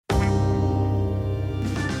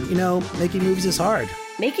making movies is hard.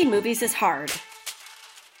 Making movies is hard.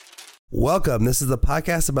 Welcome. This is the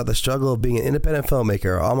podcast about the struggle of being an independent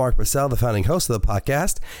filmmaker. I'm Mark Purcell, the founding host of the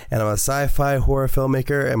podcast, and I'm a sci-fi horror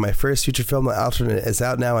filmmaker, and my first feature film, The Alternate, is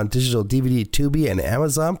out now on digital DVD, Tubi, and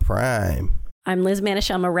Amazon Prime. I'm Liz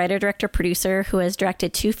Manish. I'm a writer, director, producer who has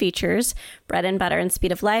directed 2 features, Bread and Butter and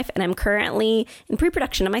Speed of Life, and I'm currently in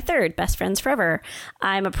pre-production of my third, Best Friends Forever.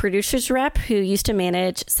 I'm a producer's rep who used to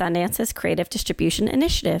manage Sundance's creative distribution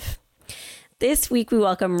initiative. This week, we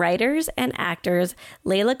welcome writers and actors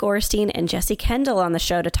Leila, Gorstein, and Kendall on the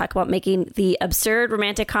show to talk about making the absurd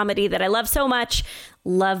romantic comedy that I love so much,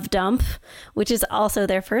 Love Dump, which is also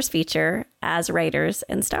their first feature as writers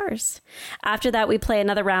and stars. After that, we play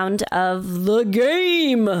another round of The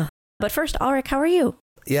Game. But first, Ulrich, how are you?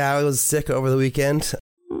 Yeah, I was sick over the weekend.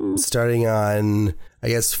 Starting on, I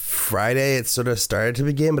guess, Friday, it sort of started to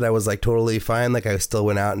begin, but I was like totally fine. Like I still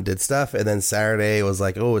went out and did stuff. And then Saturday it was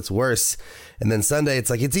like, oh, it's worse. And then Sunday, it's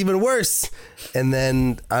like, it's even worse. And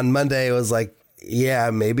then on Monday, it was like, yeah,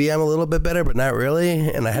 maybe I'm a little bit better, but not really.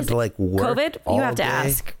 And I had to like work COVID? all You have to day.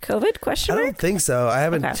 Ask. COVID? Question mark? I don't think so. I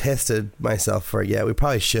haven't tested myself for it yet. We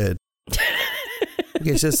probably should.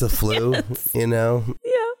 It's just the flu, Yeah.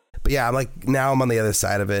 But yeah, I'm like, now I'm on the other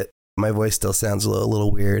side of it. My voice still sounds a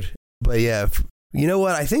little weird. But yeah, you know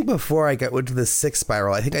what? I think before I went to the 6th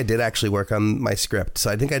spiral, I think I did actually work on my script. So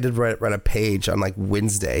I think I did write a page on like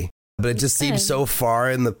Wednesday. But it just seems so far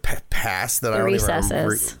in the past that I don't even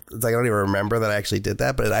remember. It's like I don't even remember that I actually did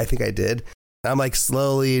that. But I think I did. I'm like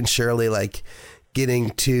slowly and surely like getting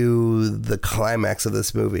to the climax of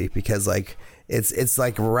this movie because like it's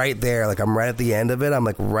like right there. Like I'm right at the end of it. I'm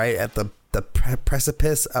like right at the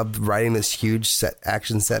precipice of writing this huge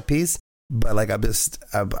action set piece. But like I want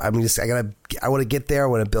to get there. I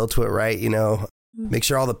want to build to it right, make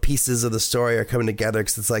sure all the pieces of the story are coming together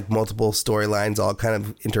because it's like multiple storylines all kind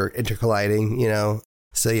of intercolliding,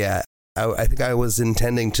 So yeah, I think I was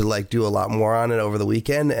intending to like do a lot more on it over the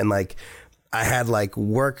weekend. And like I had like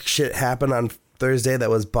work shit happen on Thursday that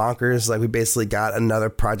was bonkers. Like we basically got another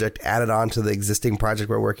project added on to the existing project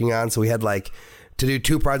we're working on. So we had like to do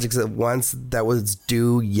 2 projects at once that was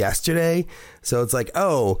due yesterday. So it's like,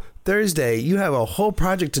 oh, Thursday, you have a whole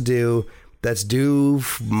project to do that's due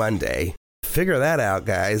Monday. Figure that out,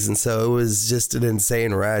 guys. And so it was just an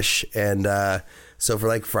insane rush. And so for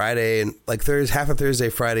like Friday and like half of Thursday,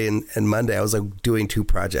 Friday and Monday, I was like doing 2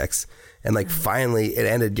 projects. And like finally it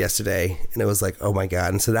ended yesterday. And it was like, oh my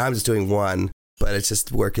God. And so now I'm just doing 1, but it's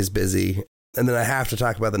just work is busy. And then I have to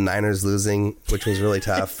talk about the Niners losing, which was really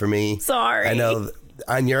tough for me. Sorry. I know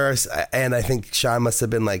on yours, and I think Sean must have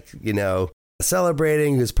been like,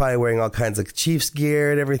 celebrating. He was probably wearing all kinds of Chiefs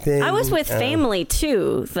gear and everything. I was with family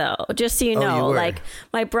too, though, just so you know. Like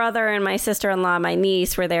my brother and my sister-in-law, my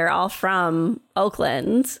niece were there, all from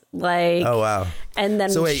Oakland. Like, oh wow! And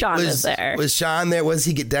then Sean was there. Was Sean there? Was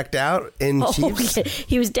he get decked out in Chiefs? Yeah.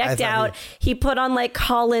 He was decked out. He put on like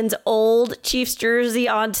Colin's old Chiefs jersey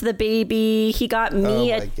onto the baby. He got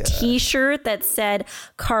me a T-shirt that said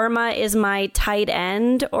 "Karma is my tight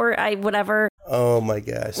end" or whatever. Oh my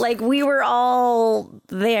gosh! Like we were all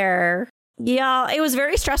there. Yeah, it was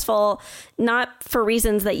very stressful, not for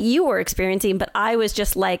reasons that you were experiencing, but I was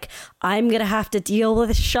just like, I'm going to have to deal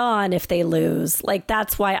with Sean if they lose. Like,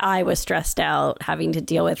 that's why I was stressed out, having to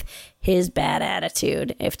deal with his bad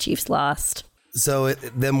attitude if Chiefs lost. So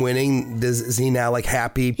them winning, is he now like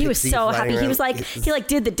happy? He was so happy. He was like, he like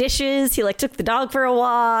did the dishes. He like took the dog for a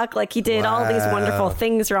walk. Like he did all these wonderful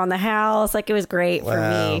things around the house. Like it was great for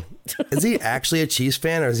me. Is he actually a Chiefs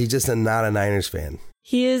fan or is he just not a Niners fan?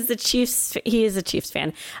 He is a Chiefs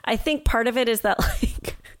fan. I think part of it is that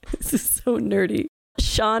like, this is so nerdy.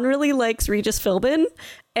 Sean really likes Regis Philbin,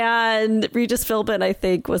 and Regis Philbin, I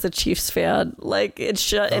think, was a Chiefs fan. Like and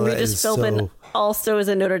Regis Philbin also is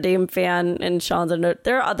a Notre Dame fan, and Sean's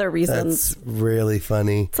there are other reasons. That's really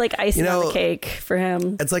funny. It's like icing on the cake for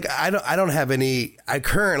him. It's like I don't have any. I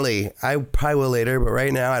probably will later, but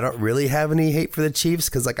right now I don't really have any hate for the Chiefs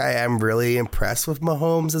because like I am really impressed with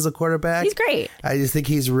Mahomes as a quarterback. He's great. I just think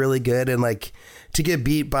he's really good, and like to get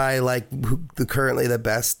beat by like currently the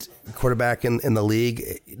best quarterback in the league,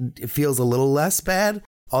 it feels a little less bad.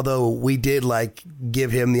 Although we did like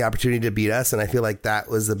give him the opportunity to beat us. And I feel like that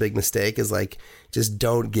was the big mistake is like, just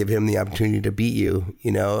don't give him the opportunity to beat you,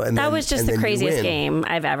 And that was just the craziest game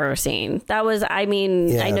I've ever seen. That was, I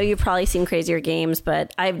know you've probably seen crazier games,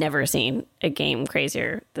 but I've never seen a game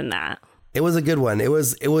crazier than that. It was a good one. It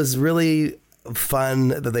was really fun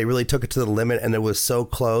that they really took it to the limit and it was so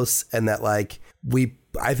close. And that like,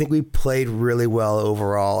 I think we played really well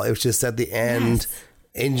overall. It was just at the end,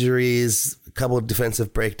 injuries, a couple of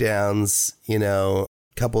defensive breakdowns,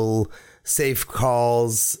 couple safe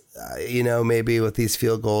calls, maybe with these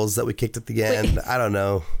field goals that we kicked at the end. I don't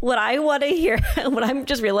know. What I want to hear, what I'm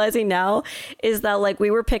just realizing now is that like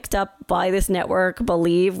we were picked up by this network,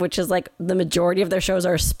 Believe, which is like the majority of their shows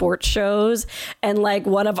are sports shows. And like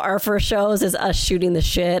one of our first shows is us shooting the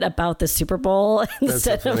shit about the Super Bowl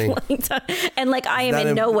instead of and like I am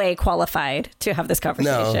in no way qualified to have this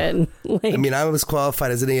conversation. No. Like, I mean, I'm as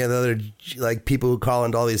qualified as any of the other like people who call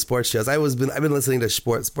into all these sports shows. I've been listening to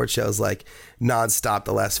sports shows like nonstop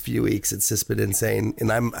the last few weeks. It's just been insane,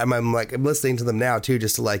 and I'm listening to them now too,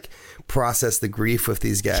 just to like process the grief with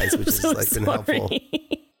these guys, which has like been helpful.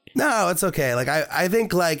 No, it's okay. Like I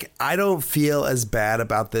think like I don't feel as bad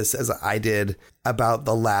about this as I did about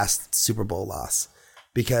the last Super Bowl loss,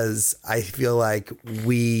 because I feel like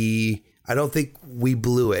I don't think we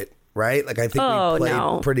blew it, right? Like I think we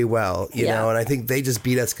played pretty well, you know, and I think they just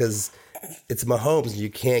beat us because it's Mahomes and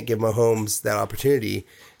you can't give Mahomes that opportunity.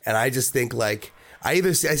 And I just think like I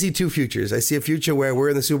see two futures. I see a future where we're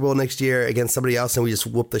in the Super Bowl next year against somebody else and we just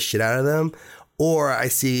whoop the shit out of them. Or I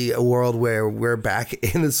see a world where we're back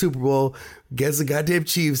in the Super Bowl against the goddamn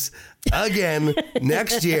Chiefs again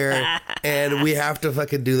next year, and we have to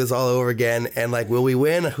fucking do this all over again. And like, will we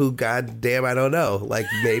win? Who goddamn, I don't know. Like,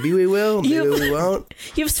 maybe we will, maybe we won't.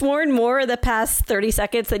 You've sworn more the past 30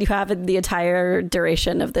 seconds than you have in the entire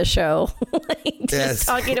duration of the show. Just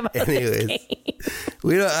talking about this game.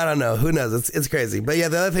 I don't know. Who knows? It's crazy. But yeah,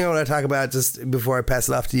 the other thing I want to talk about just before I pass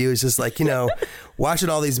it off to you is just like, watching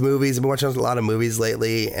all these movies. I've been watching a lot of movies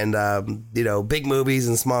lately, and big movies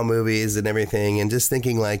and small movies and everything, and just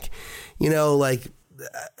thinking like, like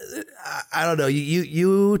I don't know.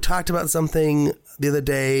 You talked about something the other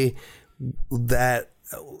day that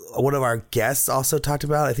one of our guests also talked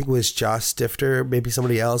about. I think it was Josh Stifter, maybe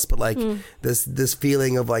somebody else, but like this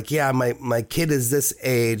feeling of like, yeah, my kid is this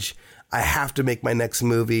age. I have to make my next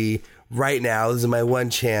movie right now. This is my one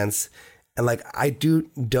chance. And like, I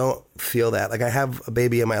don't feel that. Like, I have a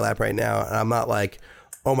baby in my lap right now, and I'm not like,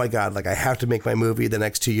 oh my God, like I have to make my movie the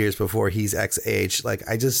next 2 years before he's X age. Like,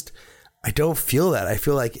 I don't feel that. I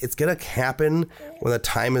feel like it's going to happen when the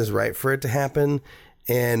time is right for it to happen.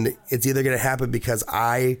 And it's either going to happen because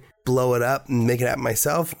I blow it up and make it happen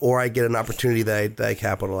myself, or I get an opportunity that I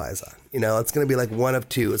capitalize on. It's going to be like one of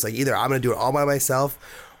two. It's like either I'm going to do it all by myself,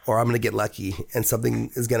 or I'm going to get lucky and something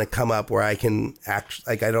is going to come up where I can act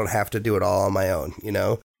like I don't have to do it all on my own,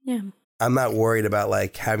 Yeah. I'm not worried about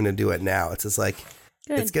like having to do it now. It's just like,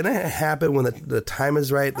 it's going to happen when the time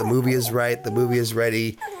is right. The movie is right. The movie is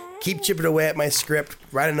ready. Keep chipping away at my script.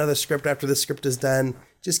 Write another script after the script is done.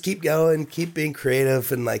 Just keep going, keep being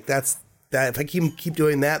creative. And like, that's that. If I keep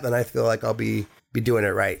doing that, then I feel like I'll be doing it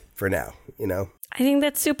right for now, I think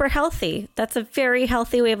that's super healthy. That's a very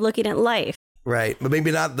healthy way of looking at life. Right. But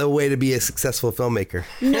maybe not the way to be a successful filmmaker.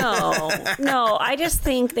 No. I just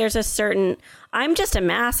think there's I'm just a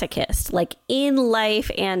masochist, like in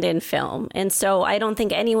life and in film. And so I don't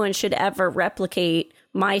think anyone should ever replicate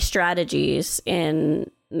my strategies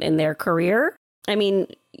in their career. I mean,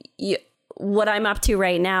 what I'm up to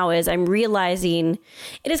right now is I'm realizing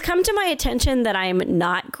it has come to my attention that I'm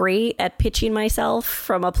not great at pitching myself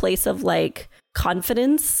from a place of like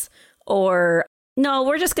confidence or... No,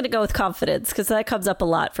 we're just going to go with confidence because that comes up a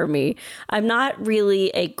lot for me. I'm not really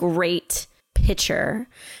a great pitcher.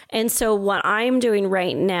 And so what I'm doing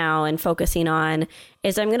right now and focusing on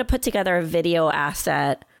is I'm going to put together a video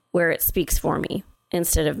asset where it speaks for me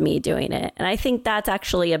instead of me doing it. And I think that's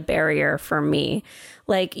actually a barrier for me.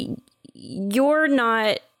 Like it's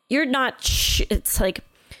like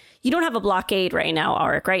you don't have a blockade right now,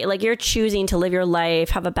 Arik, right? Like you're choosing to live your life,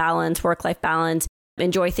 have a balance, work-life balance,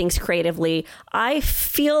 enjoy things creatively. I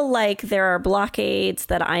feel like there are blockades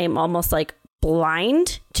that I am almost like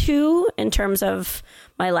blind to in terms of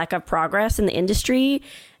my lack of progress in the industry.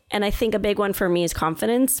 And I think a big one for me is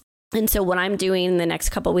confidence. And so what I'm doing in the next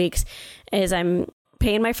couple of weeks is I'm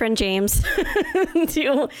paying my friend James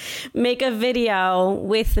to make a video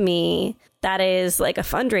with me that is like a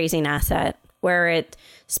fundraising asset where it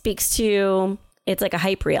speaks to, it's like a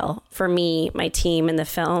hype reel for me, my team in the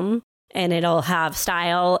film. And it'll have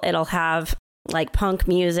style. It'll have like punk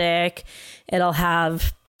music. It'll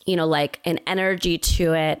have, like an energy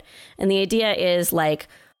to it. And the idea is like,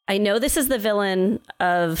 I know this is the villain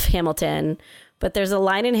of Hamilton, but there's a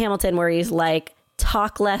line in Hamilton where he's like,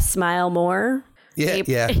 talk less, smile more.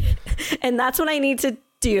 Yeah. And that's what I need to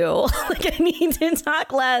do. Like I need to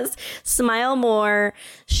talk less, smile more,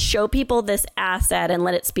 show people this asset and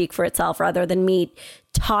let it speak for itself rather than me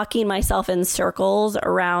talking myself in circles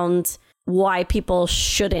around why people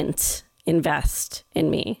shouldn't invest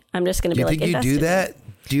in me. I'm just going to be like, do you think you do that?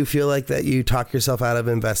 Do you feel like that you talk yourself out of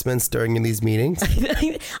investments during these meetings?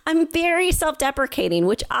 I'm very self-deprecating,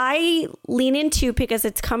 which I lean into because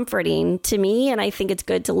it's comforting to me. And I think it's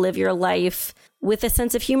good to live your life with a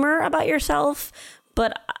sense of humor about yourself.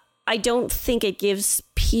 But I don't think it gives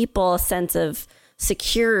people a sense of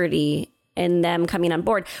security in them coming on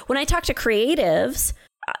board. When I talk to creatives,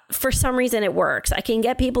 for some reason it works. I can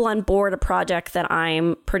get people on board a project that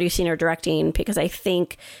I'm producing or directing because I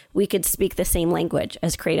think we could speak the same language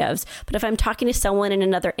as creatives. But if I'm talking to someone in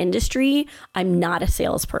another industry, I'm not a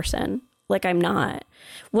salesperson. Like, I'm not.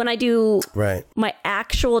 When I do my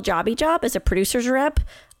actual job as a producer's rep,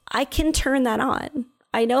 I can turn that on.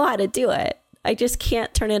 I know how to do it. I just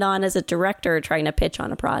can't turn it on as a director trying to pitch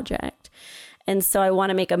on a project. And so I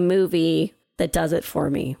want to make a movie that does it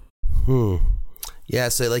for me. Yeah,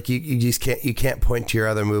 so like you just can't point to your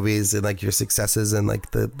other movies and like your successes and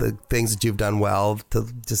like the things that you've done well to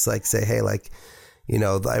just like say, hey, like, you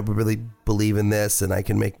know, I really believe in this and I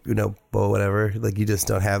can make, you know, whatever. Like, you just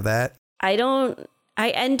don't have that.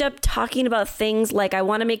 I end up talking about things like I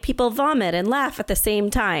want to make people vomit and laugh at the same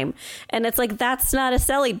time. And it's like, that's not a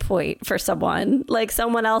selling point for someone. Like,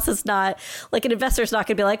 someone else is not, like, an investor's not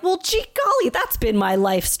going to be like, well, gee golly, that's been my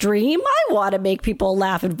life's dream. I want to make people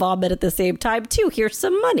laugh and vomit at the same time too. Here's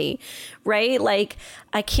some money, right? Like,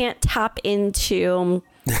 I can't tap into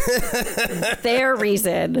their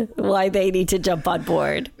reason why they need to jump on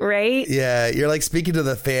board, right? Yeah, you're like speaking to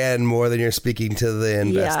the fan more than you're speaking to the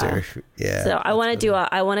investor. Yeah. So I want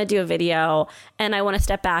to do a video, and I want to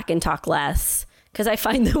step back and talk less, because I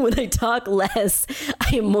find that when I talk less,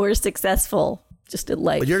 I am more successful. Just in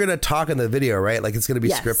life. But you're gonna talk in the video, right? Like, it's gonna be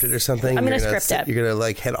scripted or something. I'm gonna script it. You're gonna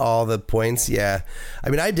like hit all the points. Yeah. I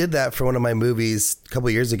mean, I did that for one of my movies a couple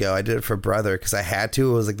of years ago. I did it for Brother because I had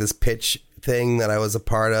to. It was like this pitch thing that I was a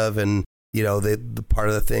part of, and you know, the part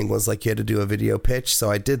of the thing was like you had to do a video pitch.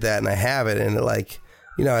 So I did that, and I have it, and it, like,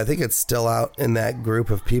 you know, I think it's still out in that group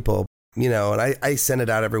of people, you know, and I send it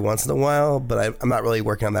out every once in a while, but I'm not really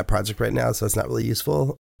working on that project right now, so it's not really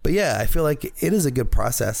useful. But yeah, I feel like it is a good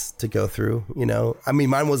process to go through, you know. I mean,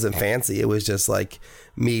 mine wasn't fancy. It was just like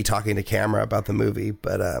me talking to camera about the movie,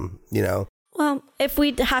 but you know. Well, if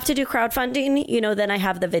we have to do crowdfunding, you know, then I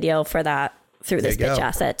have the video for that through this pitch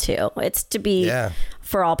asset too. It's to be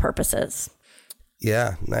for all purposes.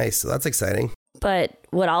 Yeah, nice. So that's exciting. But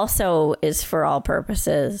what also is for all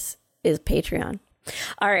purposes is Patreon.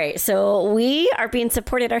 All right. So we are being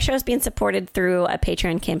supported. Our show is being supported through a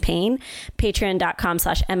Patreon campaign,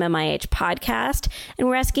 patreon.com/MMIH podcast. And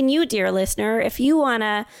we're asking you, dear listener, if you want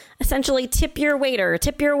to essentially tip your waiter,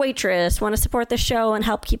 tip your waitress, want to support the show and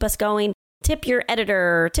help keep us going, tip your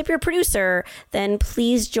editor, tip your producer, then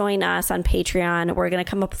please join us on Patreon. We're going to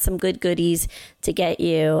come up with some good goodies to get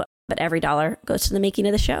you. But every dollar goes to the making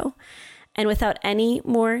of the show. And without any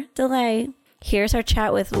more delay, here's our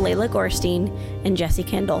chat with Leila Gorstein and Jesse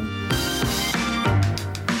Kendall.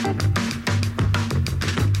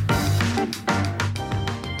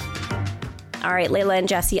 All right, Leila and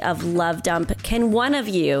Jesse of Love Dump, can one of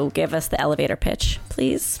you give us the elevator pitch,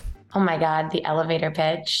 please? Oh my God, the elevator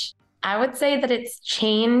pitch. I would say that it's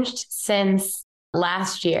changed since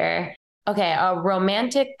last year. Okay, a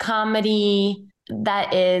romantic comedy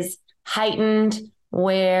that is heightened,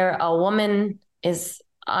 where a woman is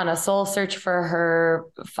on a soul search for her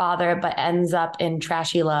father, but ends up in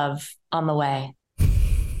trashy love on the way.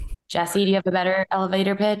 Jesse, do you have a better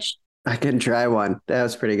elevator pitch? I can try one. That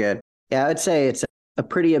was pretty good. Yeah, I would say it's a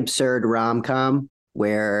pretty absurd rom-com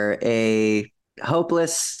where a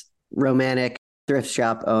hopeless romantic thrift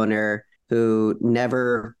shop owner who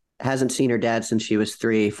never hasn't seen her dad since she was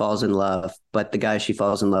 3 falls in love, but the guy she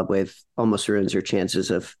falls in love with almost ruins her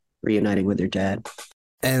chances of reuniting with her dad.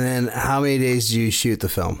 And then how many days do you shoot the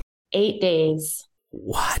film? 8 days.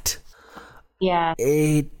 What? Yeah.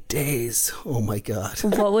 8 days. Oh my God.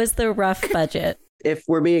 What was the rough budget? If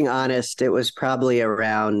we're being honest, it was probably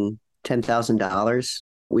around $10,000.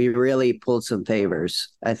 We really pulled some favors.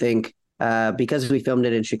 I think because we filmed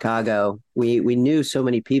it in Chicago, we knew so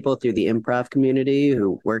many people through the improv community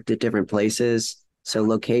who worked at different places. So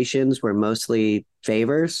locations were mostly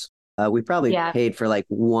favors. We probably paid for like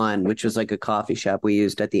one, which was like a coffee shop we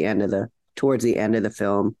used at the end of towards the end of the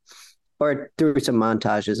film, or through some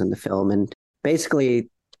montages in the film. And basically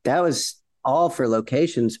that was all for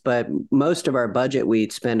locations, but most of our budget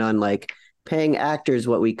we'd spend on like paying actors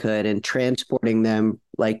what we could and transporting them,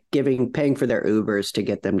 like paying for their Ubers to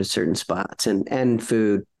get them to certain spots, and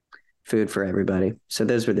food for everybody. So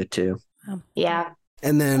those were the two. Yeah.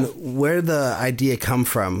 And then where'd the idea come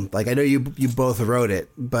from? Like, I know you both wrote it,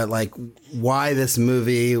 but like, why this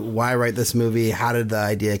movie? Why write this movie? How did the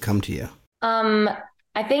idea come to you?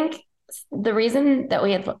 I think the reason that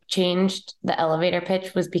we had changed the elevator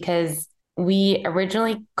pitch was because we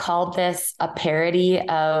originally called this a parody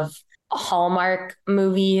of Hallmark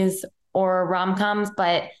movies or rom-coms,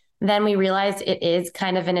 but then we realized it is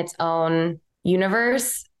kind of in its own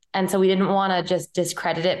universe. And so we didn't want to just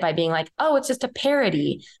discredit it by being like, oh, it's just a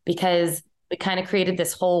parody, because we kind of created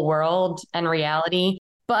this whole world and reality.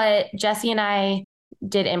 But Jesse and I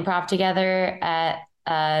did improv together at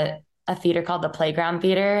a theater called the Playground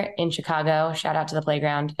Theater in Chicago. Shout out to the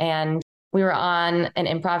Playground. And we were on an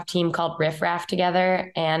improv team called Riff Raff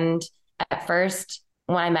together. And at first,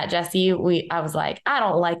 when I met Jesse, I was like, I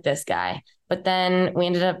don't like this guy. But then we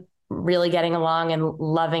ended up really getting along and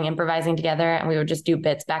loving improvising together. And we would just do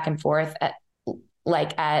bits back and forth at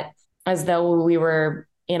as though we were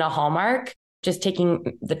in a Hallmark, just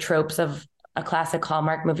taking the tropes of a classic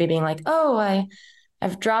Hallmark movie, being like, oh,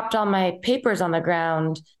 I've dropped all my papers on the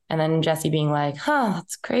ground. And then Jesse being like, huh,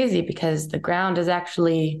 that's crazy because the ground is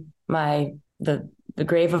actually the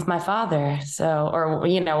grave of my father. So, or,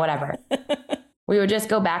 whatever. We would just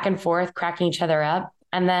go back and forth, cracking each other up.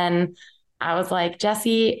 And then I was like,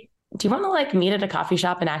 Jesse, do you want to meet at a coffee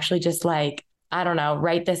shop and actually just I don't know,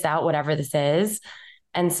 write this out, whatever this is.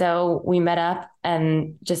 And so we met up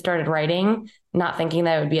and just started writing, not thinking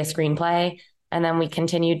that it would be a screenplay. And then we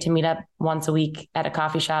continued to meet up once a week at a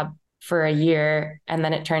coffee shop for a year. And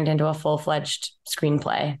then it turned into a full-fledged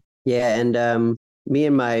screenplay. Yeah. And me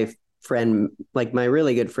and my friend, my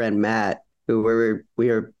really good friend, Matt, who we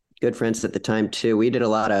were good friends at the time too. We did a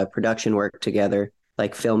lot of production work together,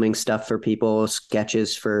 filming stuff for people,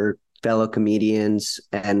 sketches for fellow comedians,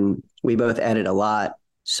 and we both edit a lot.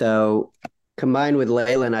 So combined with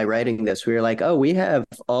Leila and I writing this, we were like, oh, we have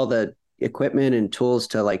all the equipment and tools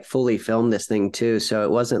to fully film this thing too. So it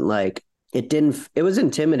wasn't it was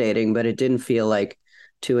intimidating, but it didn't feel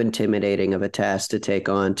too intimidating of a task to take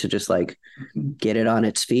on, to just get it on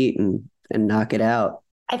its feet and knock it out.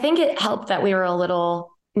 I think it helped that we were a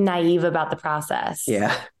little naive about the process.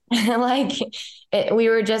 Yeah. We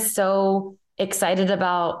were just so excited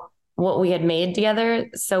about what we had made together.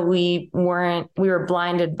 So we were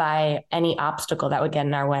blinded by any obstacle that would get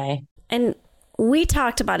in our way. And we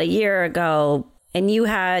talked about a year ago, and you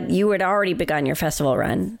had already begun your festival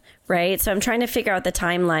run, right? So I'm trying to figure out the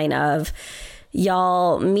timeline of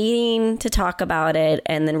y'all meeting to talk about it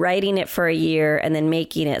and then writing it for a year and then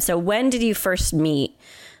making it. So when did you first meet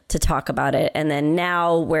to talk about it? And then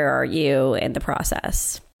now where are you in the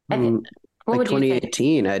process?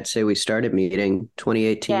 2018, I'd say we started meeting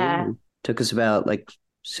 2018. Yeah. Took us about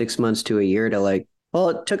 6 months to a year to it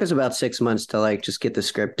took us about 6 months to just get the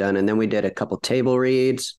script done. And then we did a couple table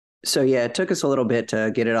reads. So yeah, it took us a little bit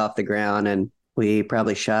to get it off the ground, and we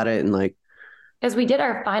probably shot it in because we did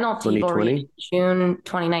our final table read in June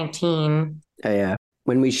 2019. Yeah.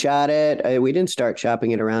 When we shot it, we didn't start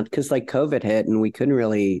shopping it around because COVID hit and we couldn't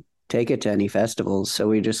really take it to any festivals. So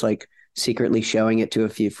we just secretly showing it to a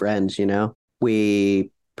few friends,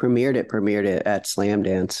 We premiered it at Slam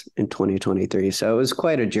Dance in 2023. So it was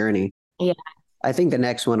quite a journey. Yeah. I think the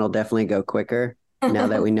next one will definitely go quicker now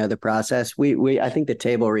that we know the process. I think the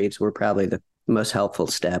table reads were probably the most helpful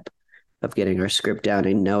step of getting our script down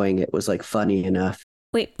and knowing it was funny enough.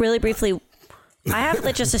 Wait, really briefly, I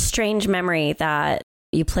have just a strange memory that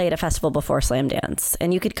you played a festival before Slam Dance,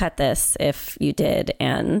 and you could cut this if you did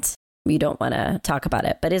and you don't want to talk about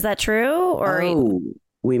it. But is that true? Or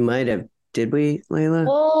we might have. Did we, Leila?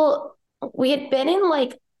 Well, we had been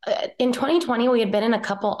in 2020, we had been in a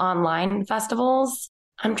couple online festivals.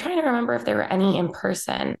 I'm trying to remember if there were any in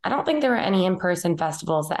person. I don't think there were any in-person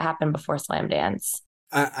festivals that happened before Slam Dance.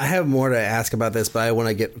 I have more to ask about this, but I want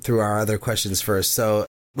to get through our other questions first. So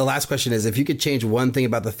the last question is, if you could change one thing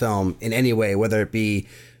about the film in any way, whether it be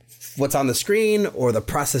what's on the screen or the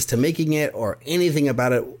process to making it or anything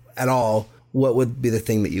about it at all, what would be the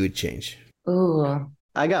thing that you would change? Ooh.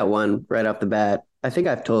 I got one right off the bat. I think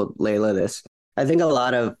I've told Leila this. I think a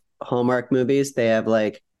lot of Hallmark movies, they have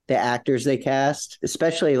the actors they cast,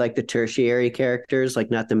 especially the tertiary characters,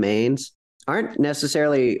 not the mains, aren't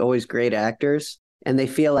necessarily always great actors. And they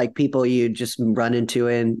feel like people you just run into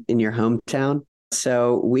in your hometown.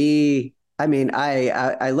 So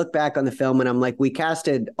I look back on the film and I'm we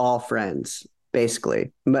casted all friends,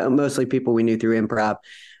 basically, mostly people we knew through improv.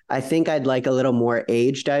 I think I'd like a little more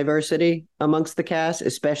age diversity amongst the cast,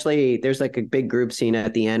 especially there's a big group scene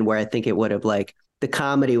at the end where I think it would have the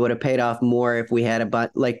comedy would have paid off more if we had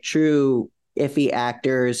true iffy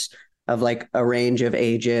actors of a range of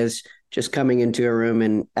ages just coming into a room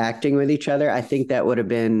and acting with each other. I think that would have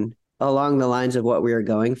been along the lines of what we were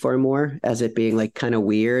going for more, as it being kind of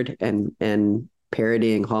weird and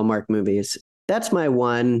parodying Hallmark movies. that's my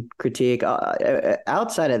one critique.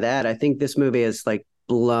 Outside of that, I think this movie has like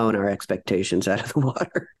blown our expectations out of the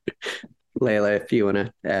water. Leila, if you want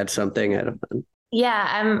to add something, I don't know.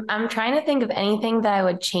 Yeah, I'm trying to think of anything that I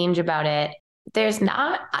would change about it. There's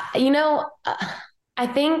not, I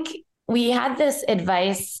think we had this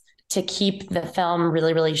advice to keep the film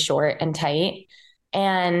really, really short and tight.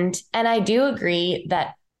 And I do agree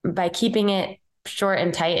that by keeping it short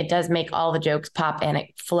and tight, it does make all the jokes pop and it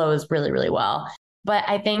flows really, really well. But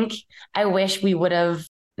I think I wish we would have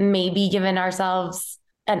maybe given ourselves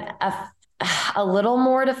a little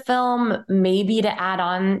more to film, maybe to add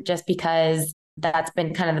on, just because that's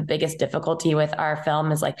been kind of the biggest difficulty with our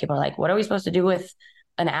film is like, people are like, what are we supposed to do with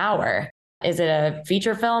an hour? Is it a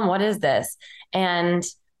feature film? What is this? And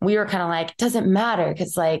we were kind of like, it doesn't matter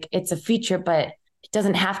because like it's a feature, but it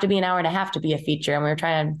doesn't have to be an hour and a half to be a feature. And we were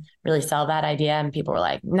trying to really sell that idea and people were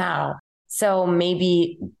like, no. So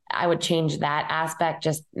maybe I would change that aspect,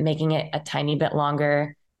 just making it a tiny bit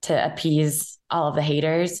longer to appease all of the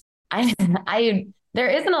haters. There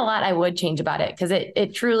isn't a lot I would change about it because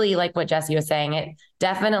it truly, like what Jesse was saying, it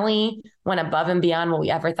definitely went above and beyond what we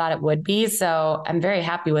ever thought it would be. So I'm very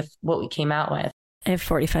happy with what we came out with. I have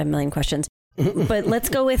 45 million questions, but let's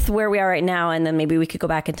go with where we are right now. And then maybe we could go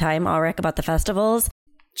back in time, Ulrich, about the festivals.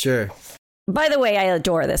 Sure. By the way, I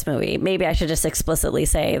adore this movie. Maybe I should just explicitly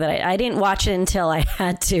say that I didn't watch it until I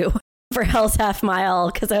had to for Hell's Half Mile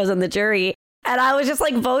because I was on the jury. And I was just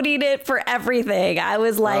like voting it for everything. I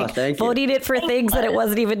was like voting it for things that it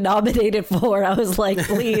wasn't even nominated for. I was like,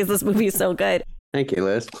 please, this movie is so good. Thank you,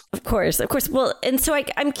 Liz. Of course. Well, and so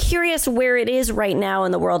I'm curious where it is right now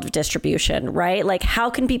in the world of distribution, right? Like,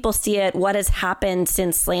 how can people see it? What has happened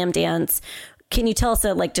since Slamdance? Can you tell us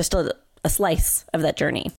just a slice of that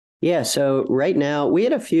journey? Yeah. So right now we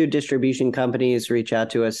had a few distribution companies reach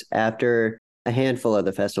out to us after a handful of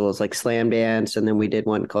the festivals like Slamdance. And then we did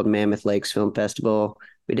one called Mammoth Lakes Film Festival.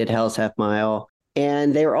 We did Hell's Half Mile.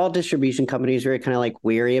 And they were all distribution companies we were kind of like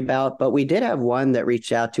weary about. But we did have one that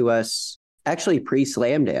reached out to us actually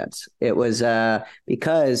pre-Slamdance. It was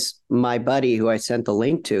because my buddy who I sent the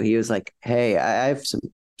link to, he was like, hey, I have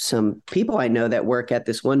some people I know that work at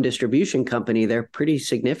this one distribution company. They're pretty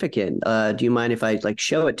significant. Do you mind if I like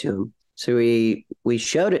show it to them? So we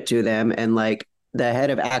showed it to them, and like the head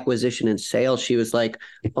of acquisition and sales, she was like,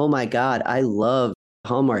 oh my God, I love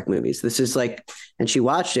Hallmark movies. This is like, and she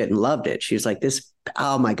watched it and loved it. She was like, this,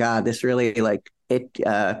 oh my God, this really like it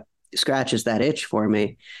scratches that itch for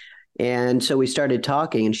me. And so we started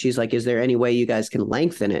talking and she's like, is there any way you guys can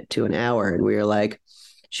lengthen it to an hour? And we were like,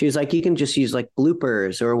 she was like, you can just use like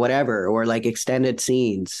bloopers or whatever, or like extended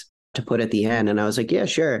scenes to put at the end. And I was like, yeah,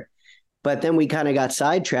 sure. But then we kind of got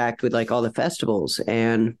sidetracked with like all the festivals.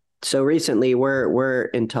 And so recently we're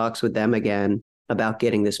in talks with them again about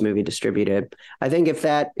getting this movie distributed. I think if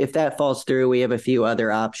that falls through, we have a few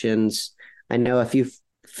other options. I know a few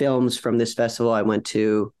films from this festival I went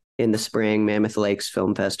to in the spring, Mammoth Lakes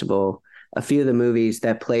Film Festival. A few of the movies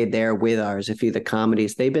that played there with ours, a few of the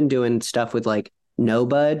comedies, they've been doing stuff with like No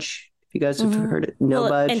Budge. If you guys have heard it, No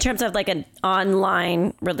Budge. In terms of like an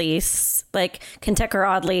online release, like Kentucker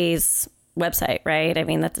Audley's website, right? I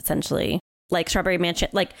mean, that's essentially like Strawberry Mansion.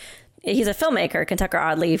 Like he's a filmmaker. Kentucker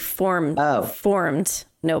Audley formed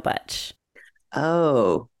No Budge.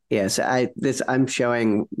 Oh, yes. I'm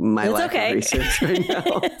showing my lack of research right now.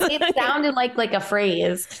 It sounded like a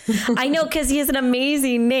phrase. I know, because he has an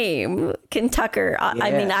amazing name, Kentucker. Yeah.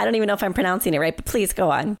 I mean, I don't even know if I'm pronouncing it right, but please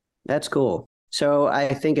go on. That's cool. So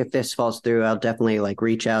I think if this falls through, I'll definitely like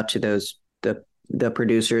reach out to the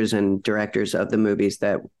producers and directors of the movies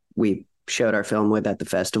that we showed our film with at the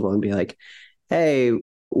festival and be like, hey,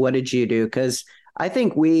 what did you do? Because I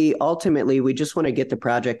think we just want to get the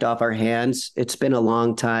project off our hands. It's been a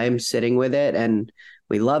long time sitting with it and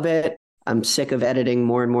we love it. I'm sick of editing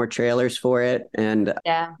more and more trailers for it and,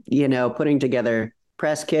 putting together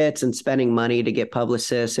press kits and spending money to get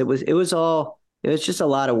publicists. It was just a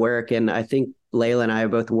lot of work. And I think Leila and I are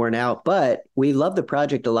both worn out, but we love the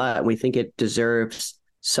project a lot and we think it deserves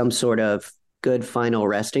some sort of good final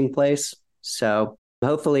resting place. So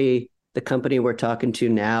hopefully the company we're talking to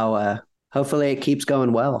now, hopefully it keeps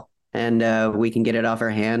going well and we can get it off our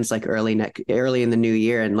hands like early in the new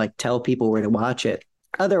year and like tell people where to watch it.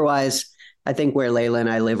 Otherwise, I think where Leila and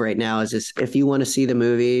I live right now is if you want to see the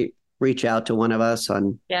movie, reach out to one of us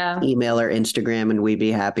on email or Instagram, and we'd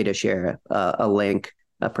be happy to share a link,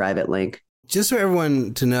 a private link. Just for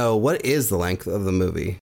everyone to know, what is the length of the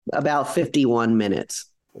movie? About 51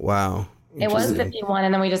 minutes. Wow. It was 51,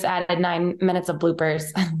 and then we just added 9 minutes of bloopers.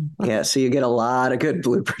 Yeah, so you get a lot of good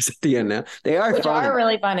bloopers at the end now. They are Which fun. are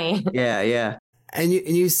really funny. Yeah. And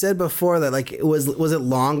you said before that like was it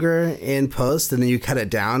longer in post and then you cut it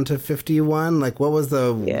down to 51? Like what was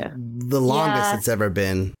the longest it's ever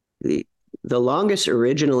been? The longest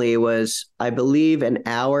originally was, I believe, an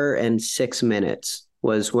hour and 6 minutes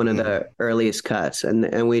was one of the earliest cuts.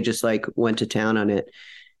 And we just like went to town on it.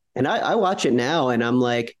 And I watch it now and I'm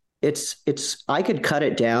like, I could cut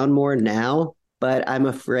it down more now, but I'm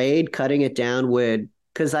afraid cutting it down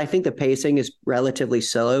because I think the pacing is relatively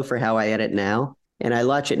slow for how I edit now. And I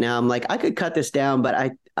watch it now, I'm like, I could cut this down,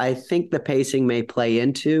 but I think the pacing may play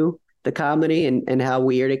into the comedy and how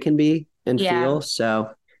weird it can be and feel.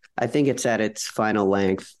 So I think it's at its final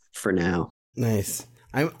length for now. Nice.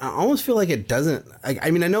 I almost feel like it doesn't.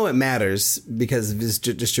 I mean, I know it matters because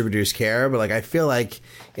distributors care, but like I feel like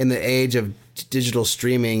in the age of digital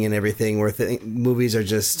streaming and everything, where movies are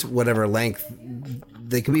just whatever length,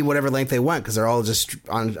 they can be whatever length they want because they're all just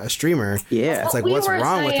on a streamer. Yeah, it's like what's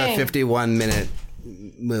wrong with a 51-minute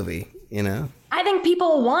movie? You know, I think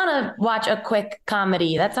people want to watch a quick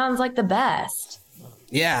comedy. That sounds like the best.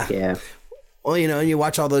 Yeah. Well, you know, you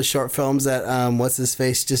watch all those short films that what's his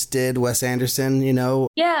face just did, Wes Anderson, you know.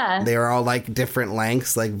 Yeah. They were all like different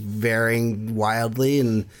lengths, like varying wildly.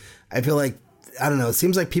 And I feel like, I don't know, it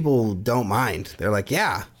seems like people don't mind. They're like,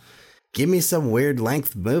 yeah, give me some weird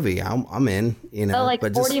length movie. I'm in, you know. The like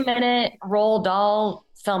 40-minute Roald Dahl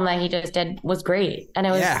film that he just did was great. And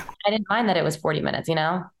it was, I didn't mind that it was 40 minutes, you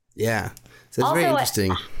know? Yeah. So it's also, very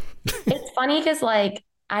interesting. It's funny because like,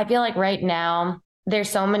 I feel like right now,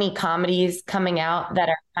 there's so many comedies coming out that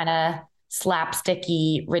are kind of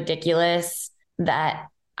slapsticky, ridiculous that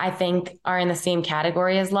I think are in the same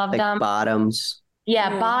category as Love like Dump. Bottoms.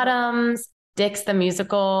 Yeah, Bottoms, Dicks the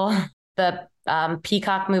Musical, the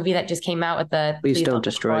Peacock movie that just came out with the Please Don't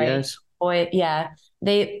Destroy Us. Yeah,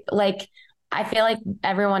 they like. I feel like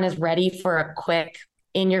everyone is ready for a quick,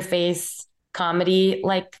 in-your-face comedy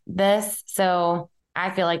like this. So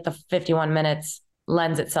I feel like the 51 minutes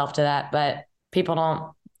lends itself to that, but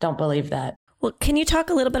people don't believe that. Well, can you talk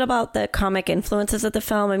a little bit about the comic influences of the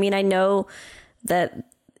film? I mean, I know that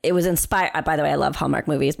it was inspired. By the way, I love Hallmark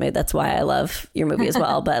movies. Maybe that's why I love your movie as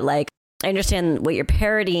well. But like, I understand what you're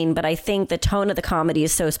parodying, but I think the tone of the comedy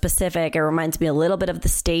is so specific. It reminds me a little bit of The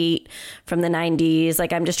State from the 90s.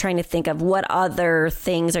 Like, I'm just trying to think of what other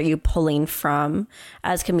things are you pulling from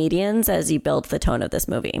as comedians as you build the tone of this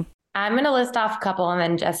movie? I'm going to list off a couple and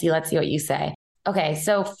then Jesse, let's see what you say. Okay,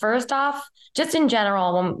 so first off, just in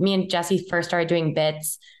general, when me and Jesse first started doing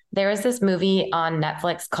bits, there was this movie on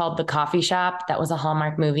Netflix called The Coffee Shop that was a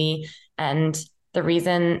Hallmark movie. And the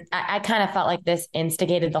reason I kind of felt like this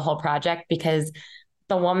instigated the whole project because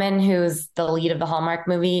the woman who's the lead of the Hallmark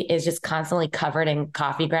movie is just constantly covered in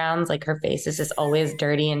coffee grounds. Like her face is just always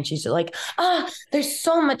dirty and she's just like, there's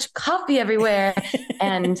so much coffee everywhere.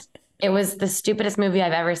 And it was the stupidest movie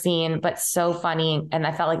I've ever seen, but so funny. And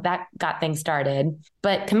I felt like that got things started.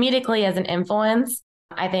 But comedically as an influence,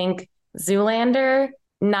 I think Zoolander,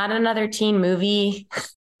 not another teen movie,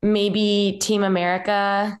 maybe Team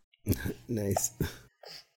America. Nice.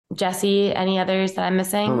 Jesse, any others that I'm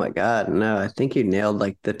missing? Oh my God, no, I think you nailed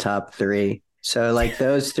like the top three. So like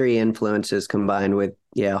those three influences combined with,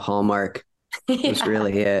 Hallmark was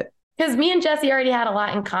really it. Because me and Jesse already had a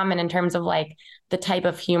lot in common in terms of like the type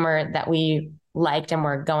of humor that we liked and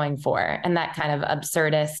were going for and that kind of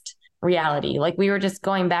absurdist reality. Like we were just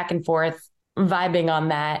going back and forth, vibing on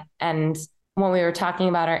that. And when we were talking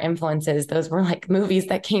about our influences, those were like movies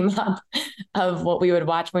that came up of what we would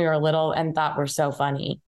watch when we were little and thought were so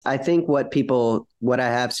funny. I think people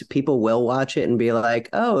will watch it and be like,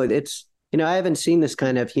 oh, it's, I haven't seen this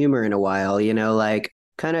kind of humor in a while, like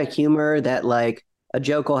kind of humor that like, a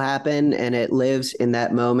joke will happen and it lives in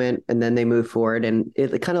that moment and then they move forward. And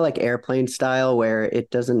it kind of like Airplane style where it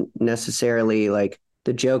doesn't necessarily like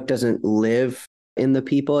the joke doesn't live in the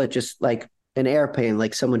people. It just like an airplane,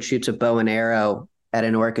 like someone shoots a bow and arrow at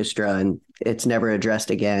an orchestra and it's never addressed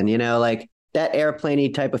again, like that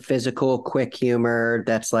airplane-y type of physical, quick humor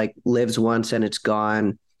that's like lives once and it's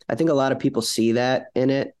gone. I think a lot of people see that in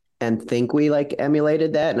it and think we like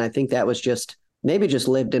emulated that. And I think that was maybe just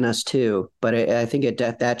lived in us too, but I think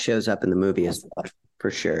that shows up in the movie as well, for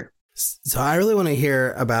sure. So I really want to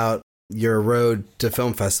hear about your road to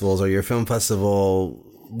film festivals or your film festival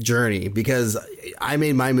journey, because I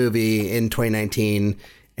made my movie in 2019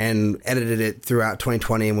 and edited it throughout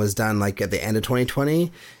 2020 and was done like at the end of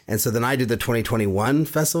 2020. And so then I did the 2021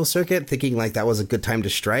 festival circuit thinking like that was a good time to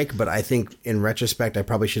strike. But I think in retrospect, I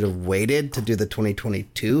probably should have waited to do the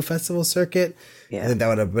 2022 festival circuit. Yeah. I think that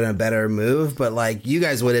would have been a better move. But like you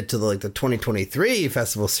guys waited to the 2023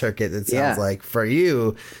 festival circuit, it sounds like, for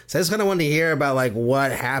you. So I just kind of wanted to hear about like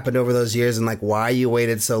what happened over those years and like why you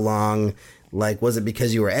waited so long. Like, was it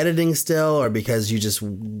because you were editing still or because you just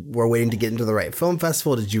were waiting to get into the right film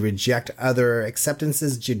festival? Did you reject other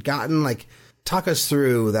acceptances that you'd gotten? Like, talk us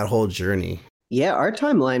through that whole journey. Yeah, our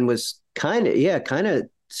timeline was kind of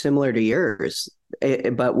similar to yours.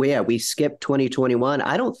 We skipped 2021.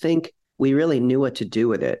 I don't think we really knew what to do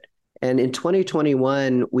with it. And in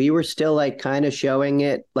 2021, we were still like kind of showing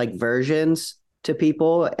it like versions to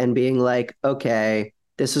people and being like, okay,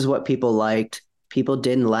 this is what people liked. People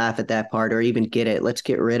didn't laugh at that part or even get it. Let's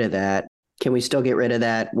get rid of that. Can we still get rid of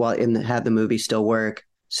that while have the movie still work?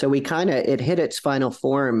 So it hit its final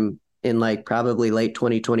form in like probably late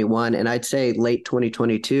 2021. And I'd say late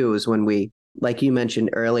 2022 is when we, like you mentioned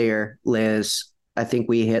earlier, Liz, I think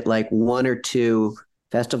we hit like one or two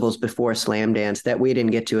festivals before Slamdance that we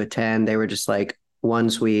didn't get to attend. They were just like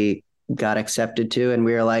ones we got accepted to. And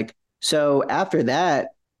we were like, so after that,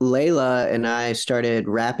 Leila and I started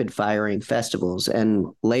rapid firing festivals, and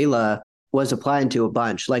Leila was applying to a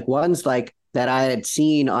bunch, like ones like that I had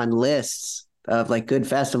seen on lists of like good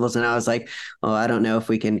festivals. And I was like, oh, I don't know if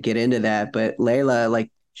we can get into that. But Leila,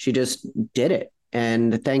 like, she just did it.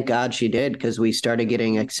 And thank God she did, because we started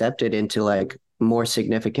getting accepted into like more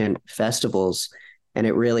significant festivals, and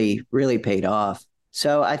it really, really paid off.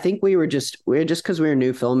 So I think we were just because we were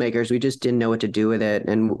new filmmakers, we just didn't know what to do with it.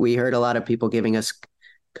 And we heard a lot of people giving us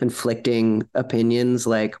conflicting opinions.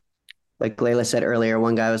 Like Leila said earlier,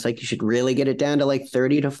 one guy was like, you should really get it down to like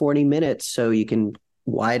 30 to 40 minutes so you can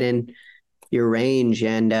widen your range.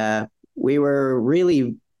 And we were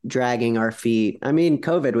really dragging our feet. I mean,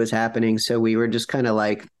 COVID was happening, so we were just kind of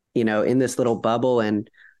like, in this little bubble, and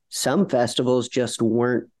some festivals just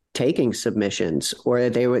weren't taking submissions, or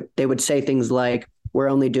they would say things like, we're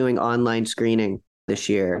only doing online screening this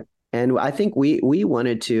year. And I think we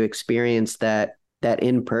wanted to experience that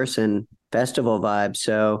in-person festival vibe.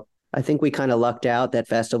 So I think we kind of lucked out that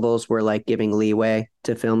festivals were like giving leeway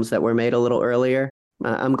to films that were made a little earlier.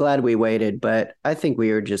 I'm glad we waited, but I think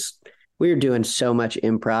we were doing so much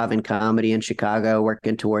improv and comedy in Chicago,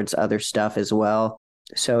 working towards other stuff as well.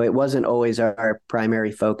 So it wasn't always our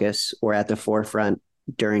primary focus or at the forefront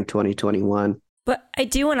during 2021. But I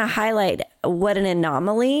do want to highlight what an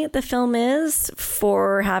anomaly the film is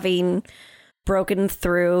for having broken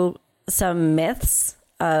through some myths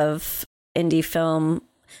of indie film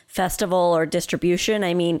festival or distribution.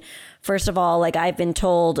 I mean, first of all, like I've been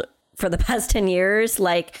told for the past 10 years,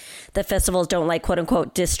 like the festivals don't like quote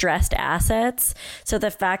unquote distressed assets. So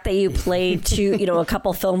the fact that you played to, a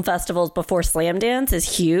couple film festivals before Slamdance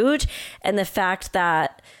is huge. And the fact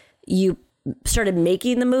that you started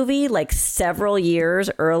making the movie like several years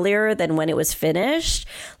earlier than when it was finished,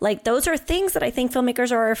 like those are things that I think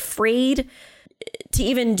filmmakers are afraid to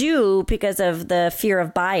even do because of the fear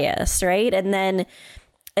of bias, right? And then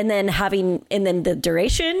the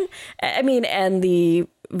duration, I mean, and the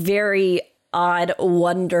very odd,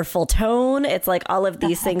 wonderful tone. It's like all of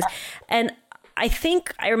these things. And I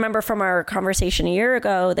think I remember from our conversation a year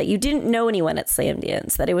ago that you didn't know anyone at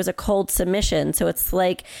Slamdance, that it was a cold submission. So it's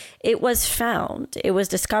like it was found, it was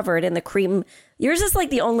discovered, and the cream. Yours is like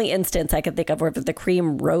the only instance I could think of where the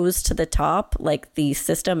cream rose to the top, like the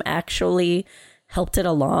system actually helped it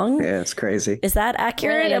along. Yeah, it's crazy. Is that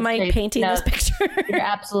accurate? Really, am I crazy. painting this picture? You're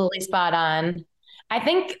absolutely spot on.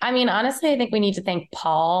 Honestly, I think we need to thank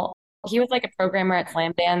Paul. He was like a programmer at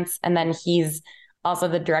Slamdance, and then he's also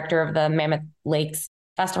the director of the Mammoth Lakes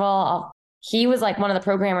Festival. He was like one of the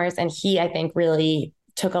programmers, and he, I think, really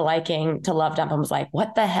took a liking to Love Dump and was like,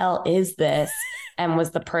 what the hell is this? And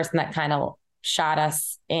was the person that kind of shot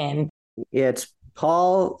us in. Yeah, it's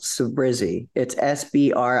Paul Sabrizzi. It's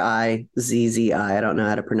Sbrizzi. I don't know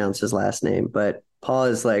how to pronounce his last name, but Paul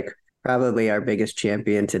is like probably our biggest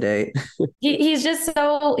champion to date. He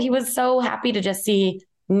was so happy to just see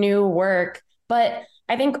new work. But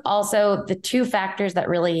I think also the two factors that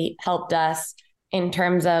really helped us in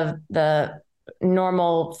terms of the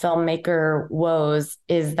normal filmmaker woes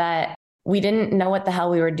is that we didn't know what the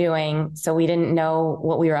hell we were doing. So we didn't know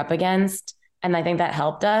what we were up against. And I think that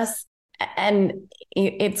helped us. And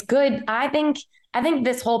it's good. I think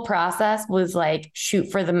this whole process was like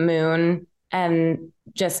shoot for the moon and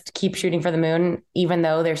just keep shooting for the moon, even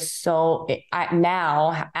though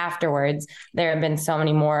now afterwards, there have been so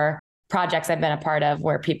many more projects I've been a part of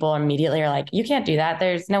where people immediately are like, you can't do that.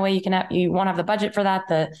 There's no way you won't have the budget for that.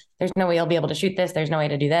 There's no way you'll be able to shoot this. There's no way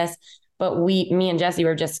to do this. But me and Jesse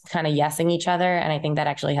were just kind of yesing each other. And I think that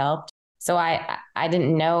actually helped. So I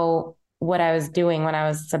didn't know what I was doing when I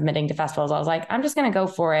was submitting to festivals. I was like, I'm just going to go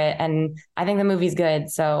for it. And I think the movie's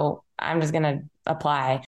good. So I'm just going to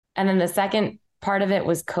apply. And then the second part of it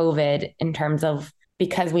was COVID, in terms of,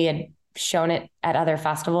 because we had shown it at other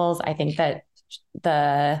festivals. I think that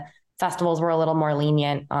the festivals were a little more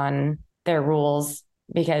lenient on their rules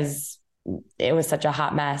because it was such a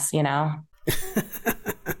hot mess, you know?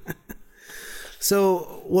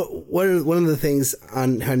 So one of the things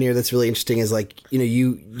on How Near that's really interesting is, like, you know,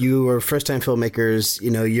 you were first time filmmakers, you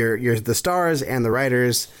know, you're the stars and the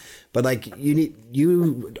writers, but like either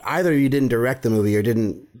you didn't direct the movie or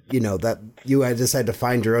didn't, you know, that you had decided to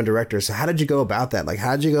find your own director. So how did you go about that? Like,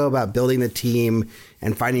 how did you go about building the team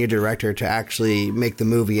and finding a director to actually make the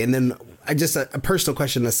movie? And then a personal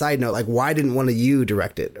question, a side note, like, why didn't one of you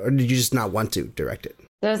direct it? Or did you just not want to direct it?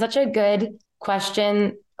 That was such a good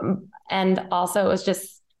question. And also, it was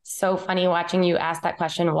just so funny watching you ask that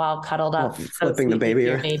question while cuddled up, flipping the baby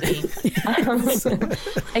around.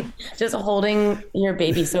 Like, just holding your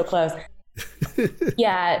baby so close.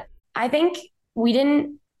 Yeah, I think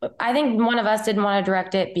one of us didn't want to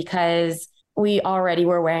direct it because we already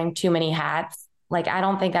were wearing too many hats. Like, I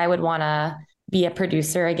don't think I would want to be a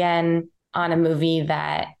producer again on a movie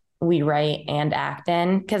that we write and act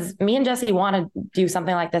in, because me and Jesse want to do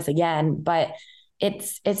something like this again, but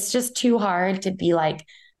it's just too hard to be like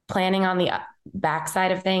planning on the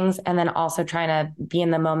backside of things and then also trying to be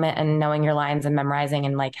in the moment and knowing your lines and memorizing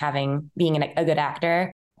and like being a good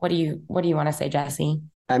actor. What do you want to say, Jesse?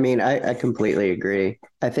 I mean, I completely agree.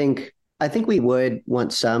 I think we would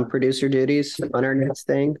want some producer duties on our next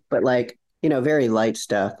thing, but like, you know, very light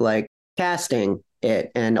stuff like casting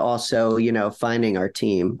it and also, you know, finding our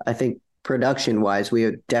team. I think production wise, we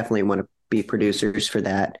would definitely want to be producers for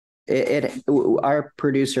that. Our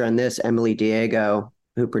producer on this, Emily Diego,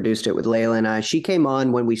 who produced it with Leila and I, she came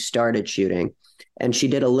on when we started shooting, and she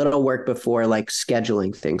did a little work before, like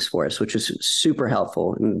scheduling things for us, which was super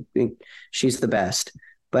helpful. And she's the best.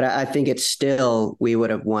 But I think we would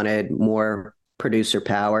have wanted more producer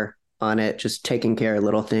power on it, just taking care of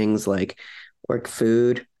little things like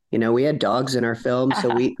food. You know, we had dogs in our film.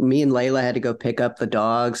 So me and Leila had to go pick up the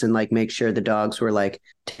dogs and like make sure the dogs were like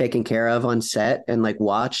taken care of on set and like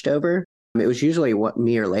watched over. It was usually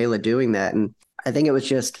me or Leila doing that. And I think it was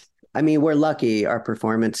just, I mean, we're lucky our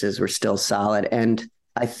performances were still solid. And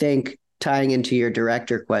I think tying into your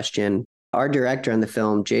director question, our director on the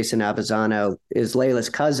film, Jason Avezzano, is Leila's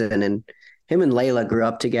cousin, and him and Leila grew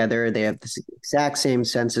up together. They have the exact same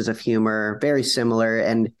senses of humor, very similar.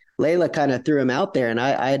 And Leila kind of threw him out there, and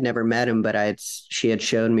I had never met him, but she had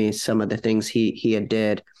shown me some of the things he had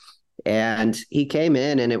did, and he came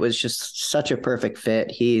in, and it was just such a perfect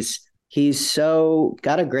fit. He's so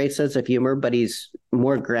got a great sense of humor, but he's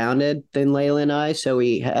more grounded than Leila and I. So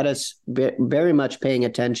he had us very much paying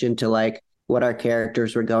attention to like what our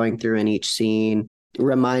characters were going through in each scene,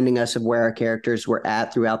 reminding us of where our characters were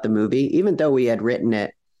at throughout the movie, even though we had written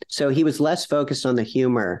it. So he was less focused on the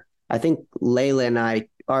humor. I think Leila and I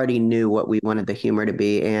already knew what we wanted the humor to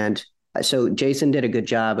be. And so Jason did a good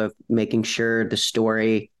job of making sure the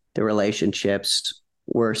story, the relationships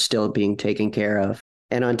were still being taken care of.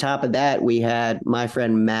 And on top of that, we had my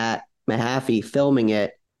friend Matt Mahaffey filming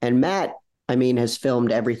it. And Matt, I mean, has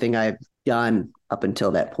filmed everything I've done up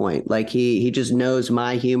until that point. Like he just knows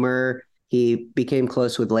my humor. He became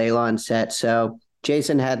close with Leila on set. So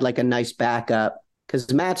Jason had like a nice backup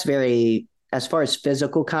because Matt's very, as far as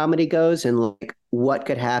physical comedy goes and like what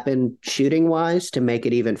could happen shooting wise to make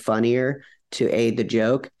it even funnier to aid the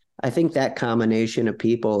joke. I think that combination of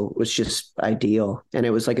people was just ideal. And it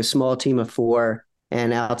was like a small team of 4.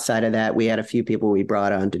 And outside of that, we had a few people we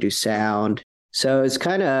brought on to do sound. So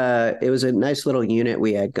it was a nice little unit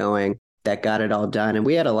we had going that got it all done. And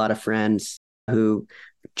we had a lot of friends who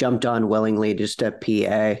jumped on willingly just to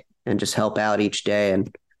PA and just help out each day.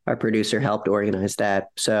 And our producer helped organize that.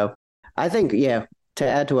 So I think, yeah, to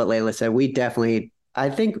add to what Leila said, we definitely, I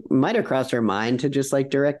think might have crossed our mind to just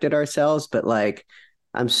like direct it ourselves. But like,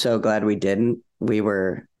 I'm so glad we didn't.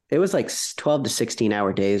 It was like 12 to 16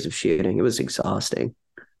 hour days of shooting. It was exhausting.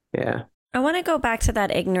 Yeah. I want to go back to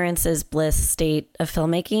that ignorance is bliss state of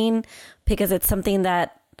filmmaking, because it's something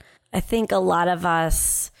that I think a lot of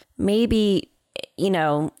us maybe, you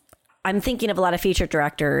know, I'm thinking of a lot of feature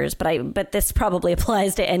directors, but this probably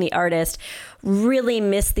applies to any artist, really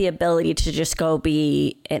miss the ability to just go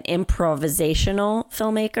be an improvisational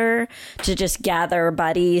filmmaker, to just gather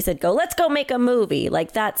buddies and go, let's go make a movie.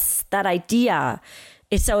 Like that idea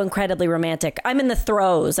is so incredibly romantic. I'm in the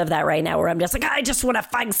throes of that right now where I'm just like, I just want to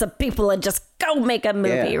find some people and just go make a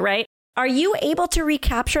movie, right? Are you able to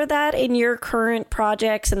recapture that in your current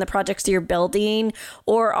projects and the projects you're building?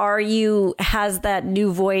 Or has that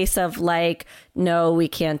new voice of like, no, we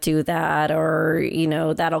can't do that, or,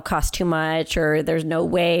 that'll cost too much, or there's no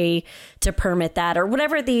way to permit that, or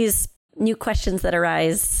whatever these new questions that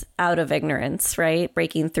arise out of ignorance, right?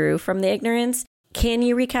 Breaking through from the ignorance. Can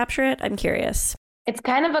you recapture it? I'm curious. It's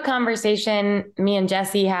kind of a conversation me and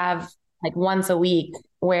Jesse have like once a week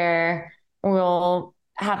where we'll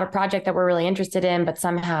have a project that we're really interested in, but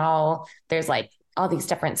somehow there's like all these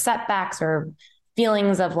different setbacks or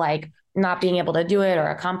feelings of like not being able to do it or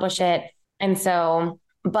accomplish it. And so,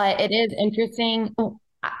 but it is interesting.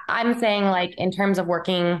 I'm saying like in terms of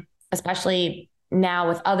working, especially now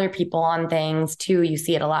with other people on things too, you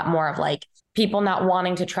see it a lot more of like people not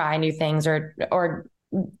wanting to try new things or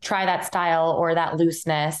try that style or that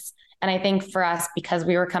looseness. And I think for us, because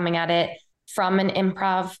we were coming at it from an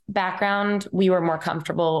improv background, we were more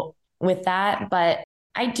comfortable with that. But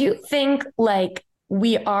I do think like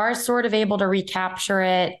we are sort of able to recapture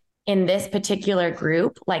it in this particular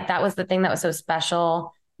group. Like that was the thing that was so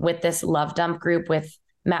special with this Love Dump group with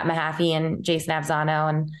Matt Mahaffey and Jason Avzano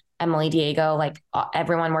and Emily Diego. Like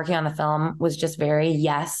everyone working on the film was just very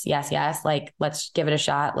yes. Like, let's give it a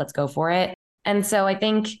shot. Let's go for it. And so I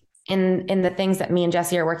think in the things that me and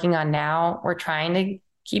Jesse are working on now, we're trying to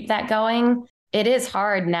keep that going. It is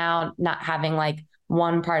hard now not having like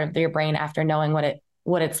one part of your brain after knowing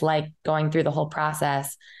what it's like going through the whole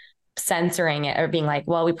process, censoring it or being like,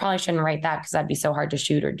 well, we probably shouldn't write that because that'd be so hard to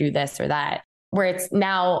shoot or do this or that, where it's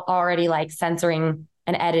now already like censoring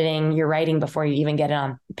and editing your writing before you even get it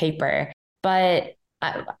on paper. But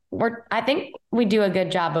I think we do a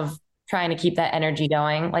good job of trying to keep that energy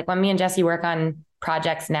going. Like when me and Jesse work on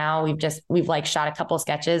projects now, we've like shot a couple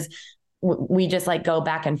sketches. We just like go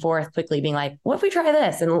back and forth quickly being like, what if we try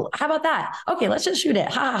this? And how about that? Okay, let's just shoot it.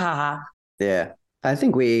 Ha ha ha. Yeah. I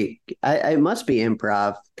think it must be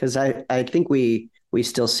improv because I think we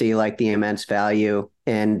still see like the immense value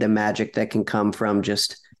and the magic that can come from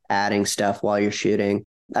just adding stuff while you're shooting.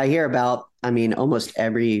 I hear about, almost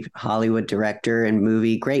every Hollywood director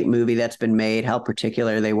and great movie that's been made, how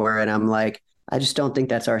particular they were. And I'm like, I just don't think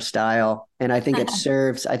that's our style. And I think it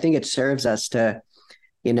serves us to,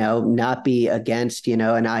 not be against,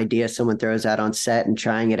 an idea someone throws out on set and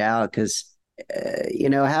trying it out. Cause,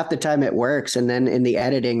 half the time it works. And then in the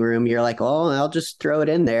editing room, you're like, oh, I'll just throw it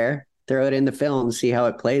in there, throw it in the film, see how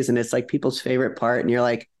it plays. And it's like people's favorite part. And you're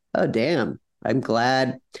like, oh, damn, I'm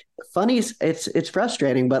glad. Funny, it's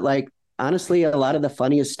frustrating, but like, honestly, a lot of the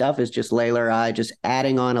funniest stuff is just Leila or I just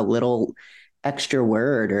adding on a little extra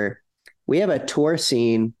word. Or we have a tour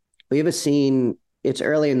scene. We have a scene, it's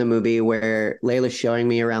early in the movie where Leila's showing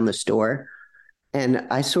me around the store. And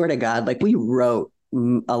I swear to God, like we wrote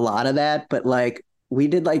a lot of that, but like we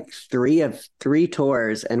did like three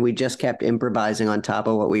tours and we just kept improvising on top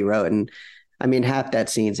of what we wrote. And half that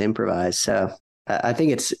scene's improvised. So I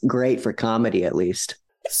think it's great for comedy, at least.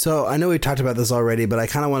 So I know we talked about this already, but I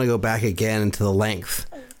kind of want to go back again into the length.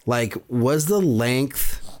 Like, was the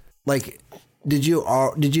length, like, did you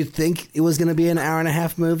think it was going to be an hour and a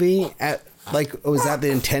half movie? Was that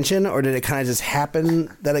the intention, or did it kind of just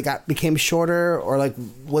happen that it became shorter, or like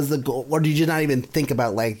was the goal, or did you not even think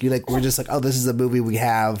about we're just like, oh, this is a movie we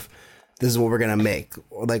have, this is what we're gonna make,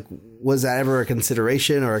 or like was that ever a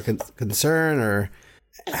consideration or a concern, or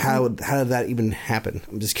how did that even happen?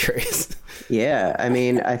 I'm just curious. Yeah,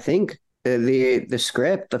 I think the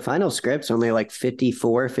script, the final script's only like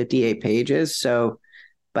 58 pages, so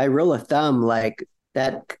by rule of thumb, like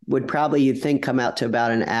that would probably, you'd think, come out to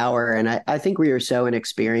about an hour. And I think we were so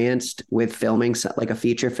inexperienced with filming like a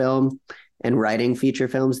feature film and writing feature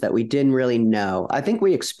films that we didn't really know. I think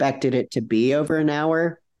we expected it to be over an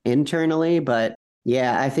hour internally, but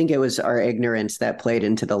yeah, I think it was our ignorance that played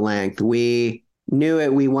into the length. We knew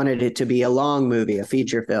we wanted it to be a long movie, a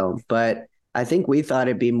feature film, but I think we thought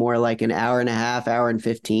it'd be more like an hour and a half, hour and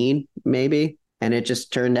 15 maybe. And it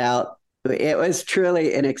just turned out it was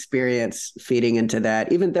truly an experience feeding into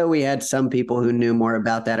that, even though we had some people who knew more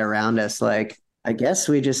about that around us. Like, I guess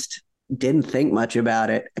we just didn't think much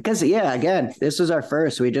about it because, yeah, again, this was our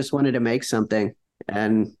first. We just wanted to make something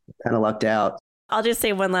and kind of lucked out. I'll just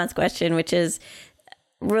say one last question, which is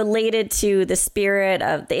related to the spirit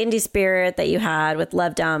of the indie spirit that you had with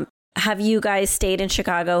Love Dump. Have you guys stayed in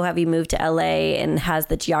Chicago? Have you moved to LA? And has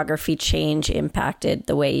the geography change impacted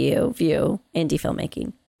the way you view indie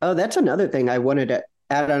filmmaking? Oh, that's another thing I wanted to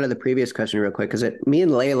add on to the previous question real quick, because me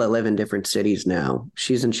and Leila live in different cities now.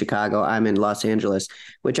 She's in Chicago. I'm in Los Angeles,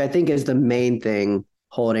 which I think is the main thing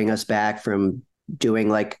holding us back from getting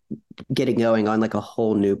going on like a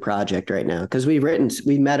whole new project right now. Because we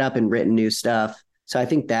met up and written new stuff. So I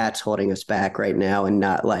think that's holding us back right now, and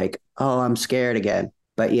not like, oh, I'm scared again.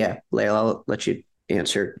 But yeah, Leila, I'll let you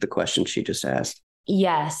answer the question she just asked.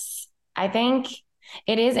 Yes. I think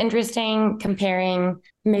it is interesting comparing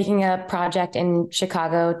making a project in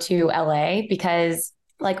Chicago to LA, because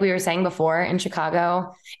like we were saying before, in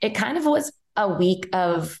Chicago, it kind of was a week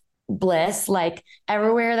of bliss. Like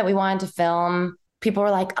everywhere that we wanted to film, people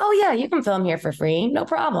were like, oh yeah, you can film here for free. No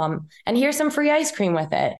problem. And here's some free ice cream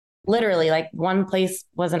with it. Literally, like one place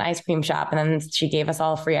was an ice cream shop, and then she gave us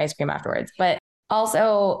all free ice cream afterwards. But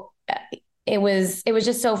also it was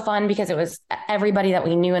just so fun because it was everybody that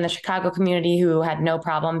we knew in the Chicago community who had no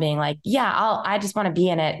problem being like, yeah, I just want to be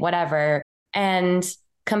in it, whatever. And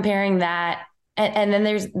comparing that. And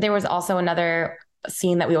then there was also another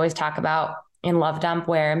scene that we always talk about in Love Dump,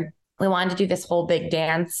 where we wanted to do this whole big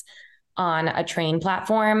dance on a train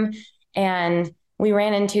platform. And we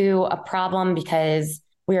ran into a problem because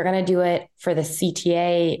we were going to do it for the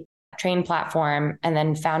CTA train platform, and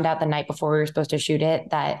then found out the night before we were supposed to shoot it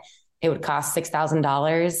that it would cost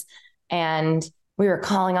 $6,000. And we were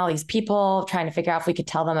calling all these people trying to figure out if we could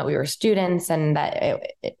tell them that we were students and that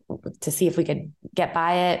to see if we could get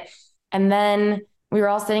by it. And then we were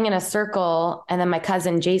all sitting in a circle. And then my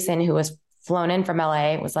cousin Jason, who was flown in from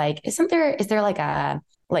LA, was like, is there like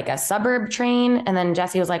a suburb train? And then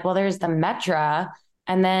Jesse was like, well, there's the Metra.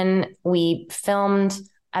 And then we filmed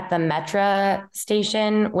at the Metra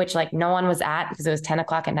station, which like no one was at because it was 10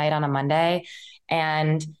 o'clock at night on a Monday,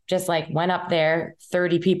 and just like went up there,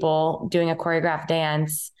 30 people doing a choreographed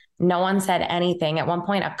dance. No one said anything. At one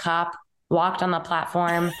point, a cop walked on the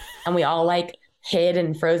platform and we all like hid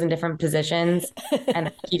and froze in different positions.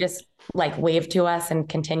 And he just like waved to us and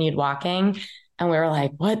continued walking. And we were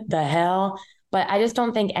like, what the hell? But I just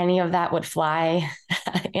don't think any of that would fly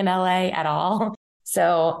in LA at all.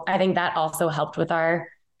 So I think that also helped with our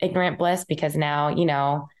ignorant bliss, because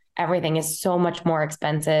now, everything is so much more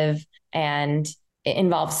expensive and it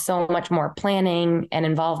involves so much more planning and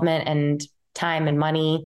involvement and time and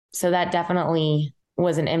money. So that definitely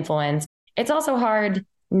was an influence. It's also hard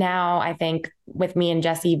now, I think, with me and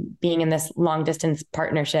Jesse being in this long distance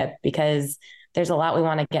partnership, because there's a lot we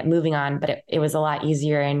want to get moving on, but it was a lot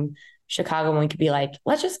easier in Chicago when we could be like,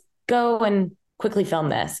 let's just go and quickly film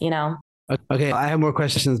this, Okay, I have more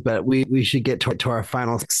questions, but we should get to our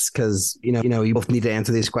finals, because you both need to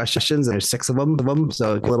answer these questions. There's 6 of them,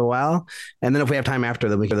 so a little while, and then if we have time after,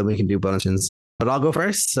 then we can do bonuses. But I'll go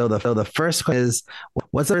first. So the first question is,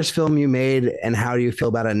 what's the first film you made, and how do you feel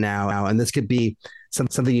about it now? And this could be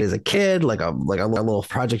something you did as a kid, like a little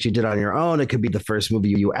project you did on your own. It could be the first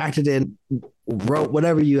movie you acted in, wrote,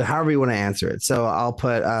 however you want to answer it. So I'll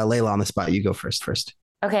put Leila on the spot. You go first.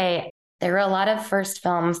 Okay. There were a lot of first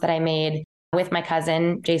films that I made with my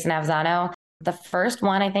cousin, Jason Avzano. The first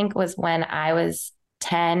one, I think, was when I was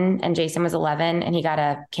 10 and Jason was 11, and he got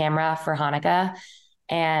a camera for Hanukkah.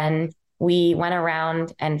 And we went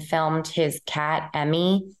around and filmed his cat,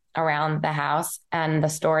 Emmy, around the house. And the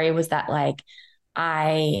story was that, like,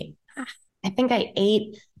 I think I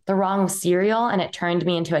ate the wrong cereal and it turned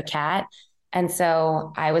me into a cat. And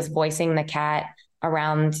so I was voicing the cat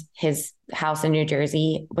around his house in New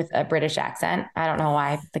Jersey with a British accent. I don't know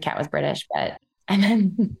why the cat was British, but and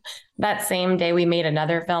then that same day we made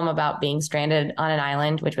another film about being stranded on an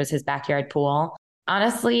island, which was his backyard pool.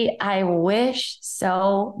 Honestly, I wish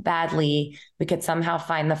so badly we could somehow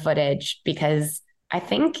find the footage, because I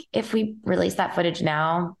think if we release that footage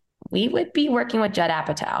now, we would be working with Judd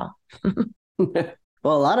Apatow. Well,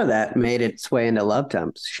 a lot of that made its way into Love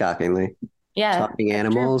Dumps, shockingly. Yeah. Talking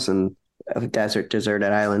animals and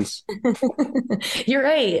deserted islands. You're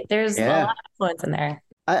right. There's a lot of influence in there.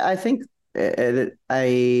 I think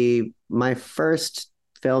my first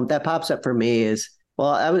film that pops up for me is,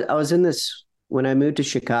 well, I was in this when I moved to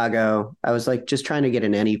Chicago. I was like just trying to get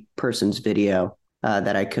in any person's video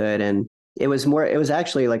that I could, and it was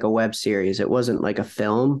actually like a web series. It wasn't like a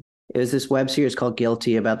film. It was this web series called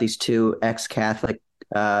Guilty, about these 2 ex-Catholic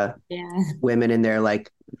women in their like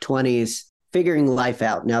 20s figuring life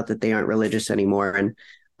out now that they aren't religious anymore. And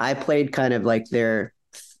I played kind of like their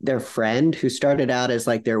friend who started out as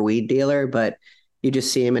like their weed dealer, but you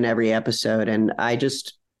just see him in every episode. And I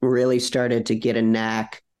just really started to get a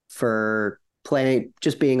knack for playing,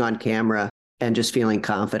 just being on camera. and just feeling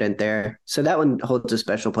confident there. So that one holds a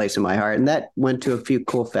special place in my heart. And that went to a few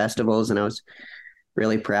cool festivals, and I was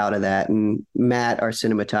really proud of that. And Matt, our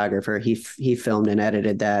cinematographer, he filmed and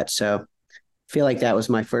edited that. So I feel like that was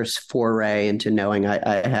my first foray into knowing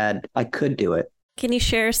I could do it. Can you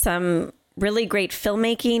share some really great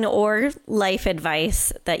filmmaking or life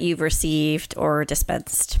advice that you've received or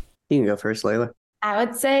dispensed? You can go first, Leila. I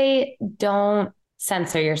would say don't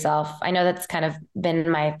censor yourself. I know that's kind of been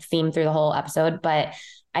my theme through the whole episode, but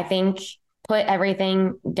I think put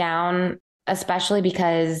everything down, especially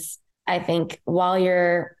because I think while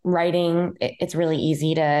you're writing, it's really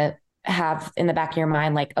easy to have in the back of your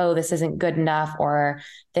mind, like, oh, this isn't good enough, or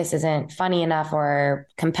this isn't funny enough or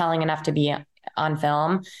compelling enough to be on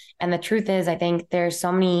film. And the truth is, I think there's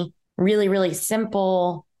so many really, really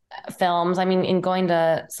simple films. I mean, in going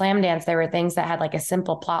to Slam Dance, there were things that had like a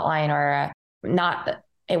simple plot line or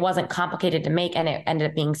it wasn't complicated to make, and it ended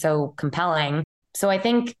up being so compelling. So I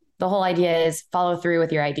think the whole idea is follow through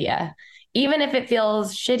with your idea. Even if it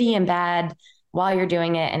feels shitty and bad while you're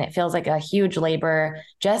doing it and it feels like a huge labor,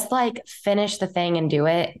 just like finish the thing and do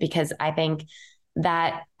it, because I think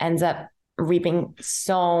that ends up reaping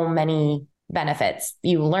so many benefits.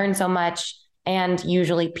 You learn so much, and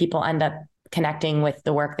usually people end up connecting with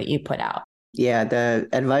the work that you put out. Yeah, the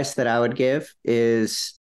advice that I would give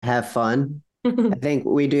is have fun. I think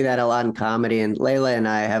we do that a lot in comedy, and Leila and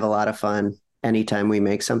I have a lot of fun anytime we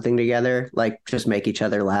make something together, like just make each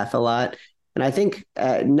other laugh a lot. And I think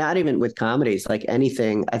not even with comedies, like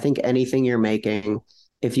anything, I think anything you're making,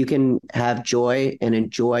 if you can have joy and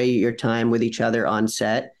enjoy your time with each other on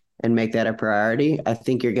set and make that a priority, I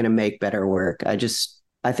think you're going to make better work. I've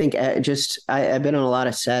been on a lot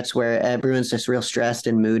of sets where everyone's just real stressed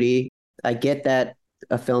and moody. I get that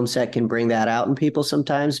a film set can bring that out in people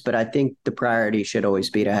sometimes, but I think the priority should always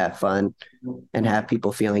be to have fun and have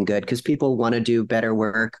people feeling good, because people want to do better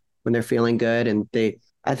work when they're feeling good. And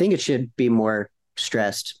I think it should be more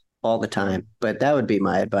stressed all the time, but that would be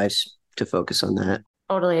my advice, to focus on that.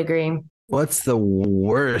 Totally agree. What's the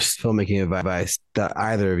worst filmmaking advice that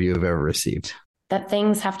either of you have ever received? That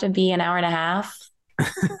things have to be an hour and a half.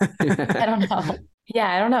 I don't know.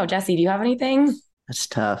 Yeah, I don't know. Jesse, do you have anything? That's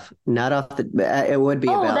tough. Not off the, it would be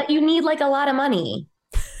about that you need like a lot of money.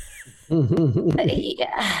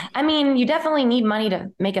 I mean, you definitely need money to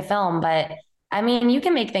make a film, but I mean, you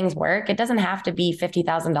can make things work. It doesn't have to be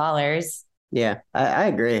 $50,000. Yeah, I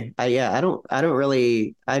agree. I don't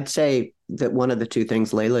really, I'd say that one of the two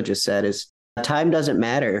things Leila just said is time doesn't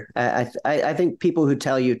matter. I think people who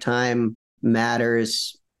tell you time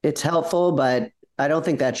matters, it's helpful, but I don't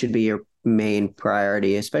think that should be your main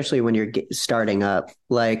priority, especially when you're starting up.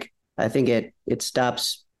 Like, I think it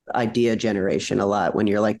stops idea generation a lot when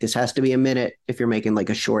you're like, this has to be a minute if you're making like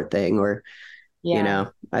a short thing, or,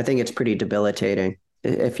 I think it's pretty debilitating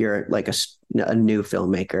if you're like a new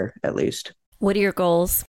filmmaker, at least. What are your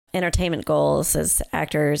goals, entertainment goals, as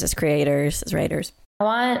actors, as creators, as writers? I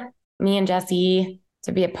want me and Jesse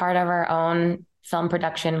to be a part of our own film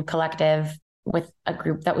production collective with a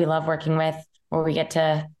group that we love working with, where we get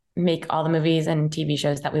to make all the movies and TV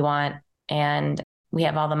shows that we want. And we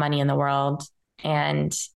have all the money in the world.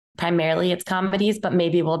 And primarily it's comedies, but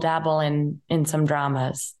maybe we'll dabble in some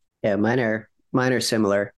dramas. Yeah, mine are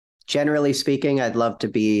similar. Generally speaking, I'd love to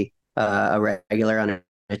be a regular on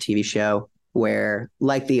a TV show where,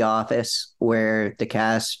 like The Office, where the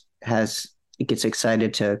cast gets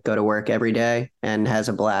excited to go to work every day and has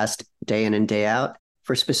a blast day in and day out.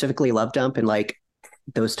 For specifically Love Dump and like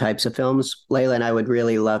those types of films, Leila and I would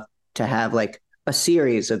really love to have like a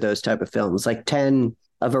series of those type of films, like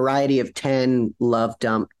a variety of 10 Love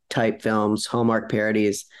Dump type films, Hallmark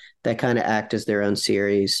parodies that kind of act as their own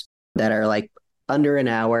series, that are like under an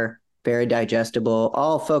hour, very digestible,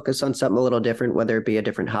 all focus on something a little different, whether it be a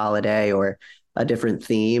different holiday or a different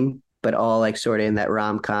theme, but all like sort of in that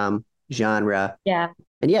rom-com genre. Yeah.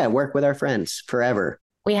 And work with our friends forever.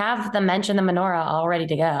 We have the Mensch and the Menorah all ready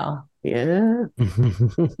to go. Yeah.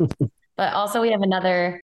 But also we have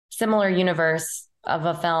another similar universe of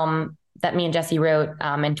a film that me and Jesse wrote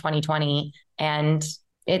in 2020. And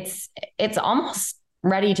it's almost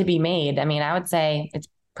ready to be made. I mean, I would say it's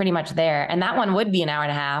pretty much there. And that one would be an hour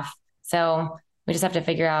and a half. So we just have to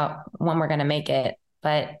figure out when we're going to make it.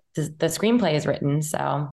 But the screenplay is written.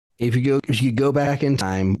 So if you could go back in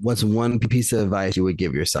time, what's one piece of advice you would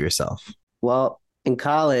give yourself? Well, in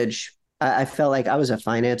college, I felt like I was a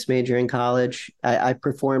finance major in college. I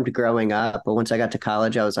performed growing up, but once I got to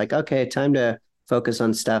college, I was like, okay, time to focus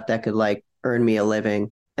on stuff that could like earn me a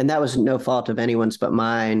living. And that was no fault of anyone's but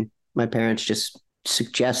mine. My parents just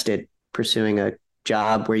suggested pursuing a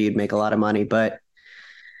job where you'd make a lot of money. But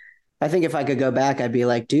I think if I could go back, I'd be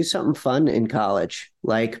like, do something fun in college,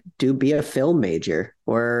 like be a film major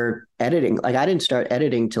or editing. Like I didn't start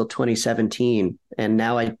editing till 2017, and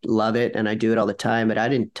now I love it and I do it all the time. But I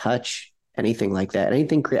didn't touch anything like that. I didn't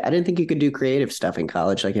think you could do creative stuff in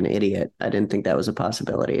college like an idiot. I didn't think that was a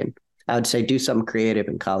possibility. And I would say do something creative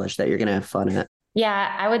in college that you're going to have fun at.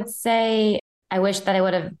 Yeah, I would say I wish that I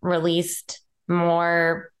would have released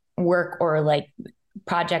more work or like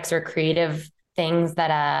projects or creative things that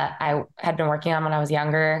I had been working on when I was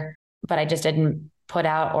younger, but I just didn't put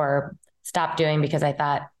out or stop doing because I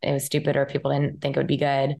thought it was stupid or people didn't think it would be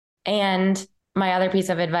good. And my other piece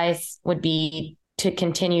of advice would be to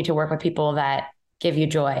continue to work with people that give you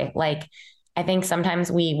joy. Like, I think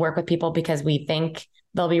sometimes we work with people because we think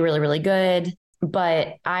they'll be really, really good,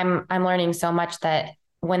 but I'm learning so much that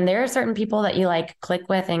when there are certain people that you like click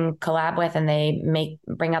with and collab with and they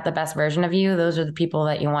bring out the best version of you, those are the people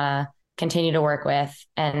that you want to continue to work with.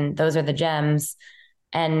 And those are the gems.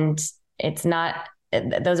 And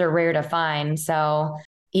those are rare to find. So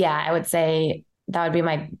yeah, I would say that would be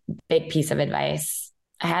my big piece of advice.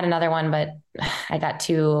 I had another one, but that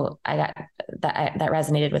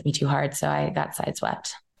resonated with me too hard. So I got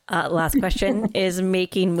sideswept. Last question. Is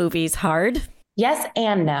making movies hard? Yes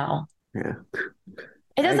and no. Yeah.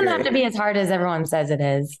 It doesn't have to be as hard as everyone says it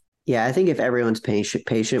is. Yeah, I think if everyone's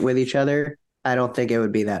patient with each other, I don't think it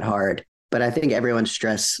would be that hard. But I think everyone's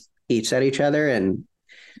stress eats at each other and,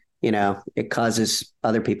 it causes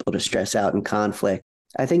other people to stress out and conflict.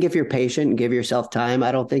 I think if you're patient and give yourself time,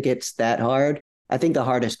 I don't think it's that hard. I think the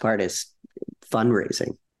hardest part is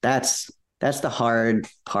fundraising. That's the hard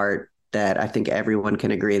part that I think everyone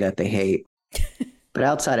can agree that they hate. But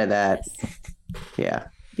outside of that, yeah,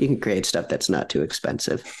 you can create stuff that's not too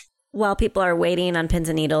expensive. While people are waiting on pins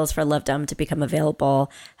and needles for Love Dump to become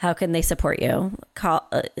available, how can they support you?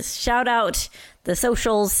 Shout out the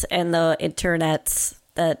socials and the internets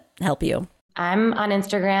that help you. I'm on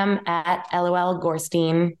Instagram at LOL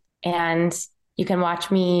Gorstein, and you can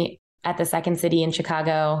watch me at the Second City in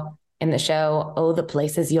Chicago in the show Oh, the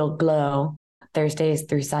Places You'll Glow, Thursdays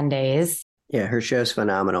through Sundays. Yeah, her show's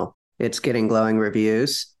phenomenal. It's getting glowing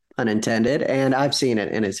reviews, unintended, and I've seen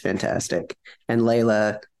it and it's fantastic. And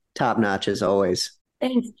Leila, top notch as always.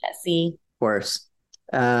 Thanks, Jesse. Of course.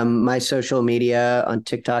 My social media on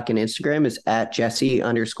TikTok and Instagram is at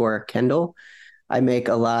Jesse_Kendall. I make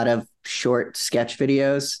a lot of short sketch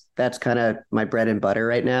videos. That's kind of my bread and butter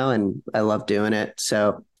right now, and I love doing it.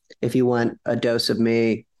 So if you want a dose of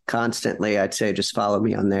me constantly, I'd say just follow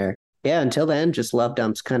me on there. Yeah, until then, just Love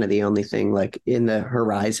Dump's kind of the only thing like in the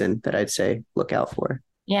horizon that I'd say look out for.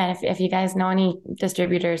 Yeah, if you guys know any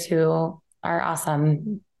distributors who are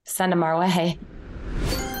awesome, send them our way.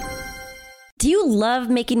 Do you love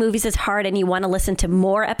Making Movies is Hard and you want to listen to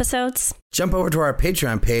more episodes? Jump over to our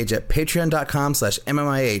Patreon page at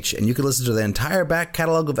patreon.com/MMIH and you can listen to the entire back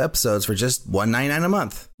catalog of episodes for just $1.99 a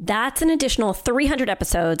month. That's an additional 300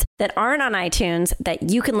 episodes that aren't on iTunes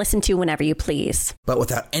that you can listen to whenever you please. But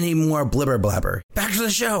without any more blibber blabber. Back to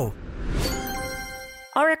the show.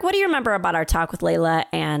 Ulrich, what do you remember about our talk with Leila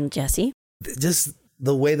and Jesse? Just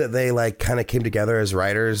the way that they like kind of came together as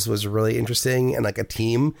writers was really interesting, and like a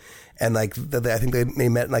team, and like I think they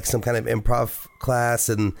met in like some kind of improv class,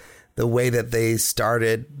 and the way that they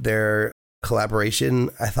started their collaboration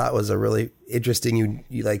I thought was a really interesting,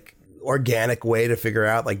 you like organic way to figure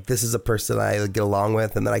out like this is a person I get along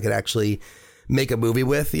with and that I could actually make a movie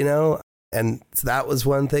with, and so that was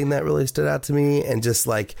one thing that really stood out to me, and just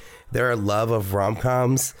like their love of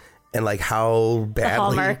rom-coms. And like how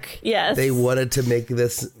badly they wanted to make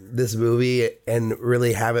this movie and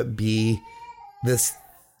really have it be this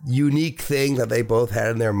unique thing that they both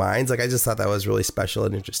had in their minds. Like, I just thought that was really special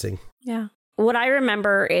and interesting. Yeah. What I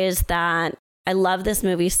remember is that I love this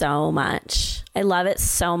movie so much. I love it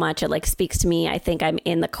so much. It like speaks to me. I think I'm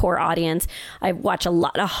in the core audience. I watch a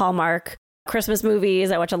lot of Hallmark Christmas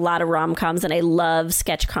movies. I watch a lot of rom-coms, and I love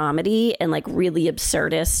sketch comedy and like really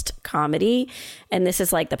absurdist comedy. And this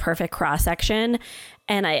is like the perfect cross section.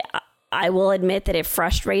 And I will admit that it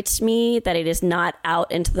frustrates me that it is not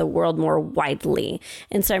out into the world more widely.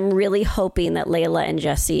 And so I'm really hoping that Leila and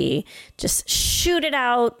Jesse just shoot it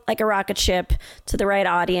out like a rocket ship to the right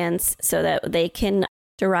audience so that they can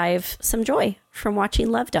derive some joy from watching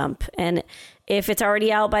Love Dump. And if it's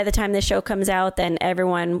already out by the time this show comes out, then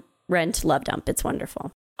everyone rent Love Dump. It's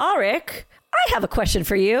wonderful. Ulrich, I have a question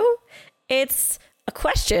for you. It's a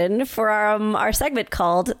question for our segment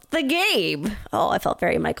called The Game. Oh, I felt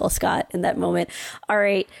very Michael Scott in that moment. All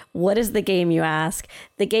right, what is The Game, you ask?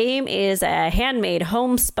 The Game is a handmade,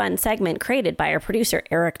 homespun segment created by our producer,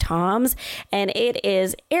 Eric Toms, and it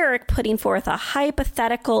is Eric putting forth a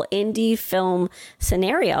hypothetical indie film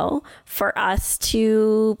scenario for us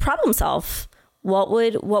to problem solve. What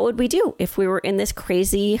would we do if we were in this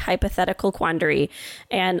crazy hypothetical quandary?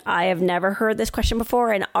 And I have never heard this question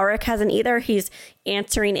before, and Arik hasn't either. He's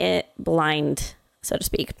answering it blind, so to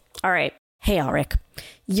speak. All right. Hey, Arik,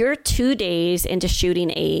 you're 2 days into shooting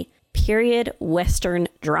a period Western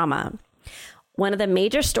drama. One of the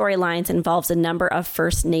major storylines involves a number of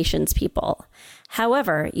First Nations people.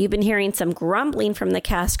 However, you've been hearing some grumbling from the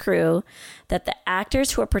cast crew that the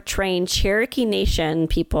actors who are portraying Cherokee Nation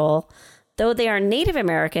people, though they are Native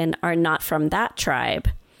American, are not from that tribe.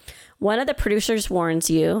 One of the producers warns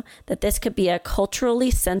you that this could be a culturally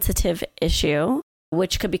sensitive issue,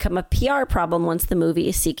 which could become a PR problem once the movie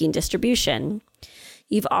is seeking distribution.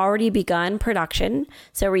 You've already begun production,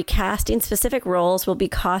 so recasting specific roles will be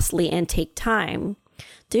costly and take time.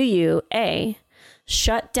 Do you, A,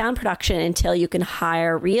 shut down production until you can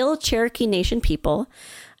hire real Cherokee Nation people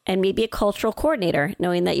and maybe a cultural coordinator,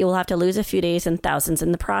 knowing that you will have to lose a few days and thousands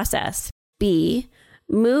in the process? B,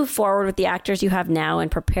 move forward with the actors you have now and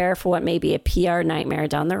prepare for what may be a PR nightmare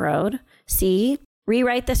down the road. C,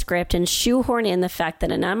 rewrite the script and shoehorn in the fact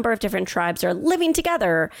that a number of different tribes are living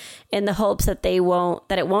together in the hopes that it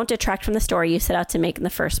won't detract from the story you set out to make in the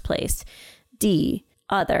first place. D,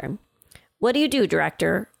 other. What do you do,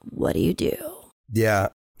 director? What do you do? Yeah.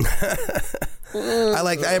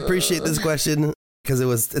 I appreciate this question because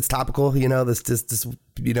it's topical, this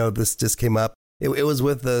just came up. It was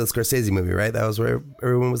with the Scorsese movie, right? That was where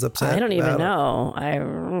everyone was upset. I don't even know.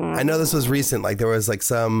 I know this was recent. Like there was like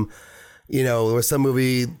some, there was some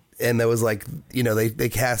movie and there was like, they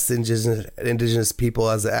cast indigenous people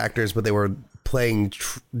as the actors, but they were playing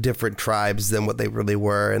different tribes than what they really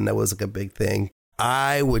were. And that was like a big thing.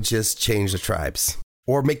 I would just change the tribes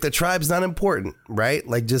or make the tribes not important, right?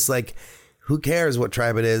 Like, just like, who cares what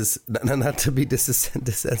tribe it is? Not to be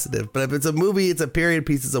desensitive, but if it's a movie, it's a period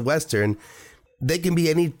piece, it's a Western. They can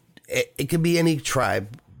be it can be any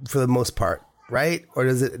tribe for the most part, right? Or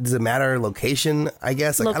does it matter location? I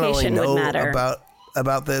guess I don't really know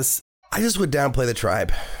about this. I just would downplay the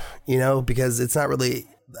tribe, because it's not really.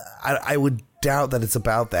 I would doubt that it's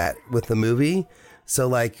about that with the movie. So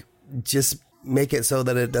like, just make it so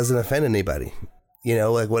that it doesn't offend anybody.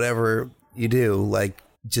 Like whatever you do, like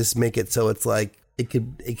just make it so it's like it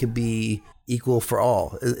could be equal for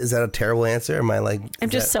all. Is that a terrible answer? Am I like... I'm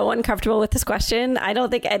just so uncomfortable with this question. I don't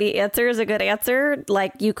think any answer is a good answer.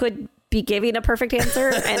 Like, you could be giving a perfect answer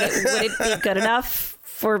and it wouldn't be good enough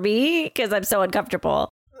for me because I'm so uncomfortable.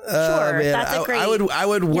 Sure, man, that's a great... I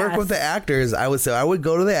would work with the actors. I would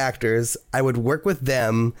go to the actors. I would work with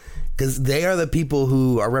them because they are the people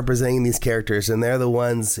who are representing these characters and they're the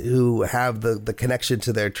ones who have the connection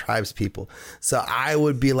to their tribes people. So I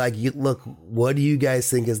would be like, look, what do you guys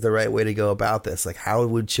think is the right way to go about this? Like,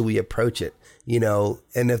 should we approach it?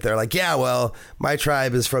 And if they're like, yeah, well, my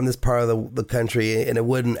tribe is from this part of the country and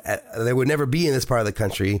they would never be in this part of the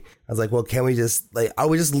country. I was like, well, can we just I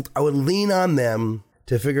would lean on them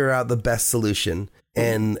to figure out the best solution.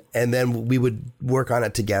 And then we would work on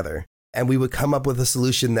it together. And we would come up with a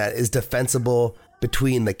solution that is defensible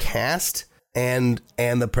between the cast and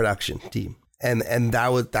the production team. And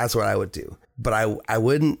that's what I would do. But I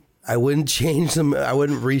wouldn't change them. I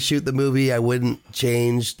wouldn't reshoot the movie. I wouldn't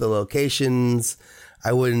change the locations.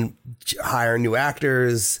 I wouldn't hire new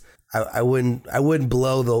actors. I wouldn't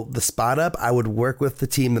blow the spot up. I would work with the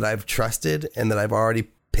team that I've trusted and that I've already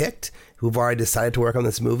picked, who've already decided to work on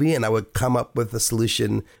this movie. And I would come up with a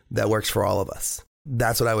solution that works for all of us.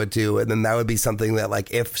 That's what I would do. And then that would be something that,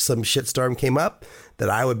 like, if some shitstorm came up,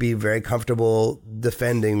 that I would be very comfortable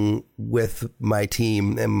defending with my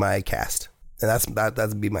team and my cast. And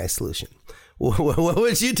that'd be my solution. What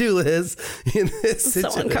would you do, Liz, in this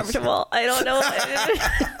situation? So uncomfortable. I don't know.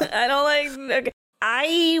 I don't like... Okay.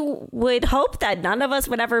 I would hope that none of us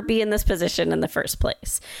would ever be in this position in the first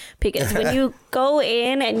place. Because when you go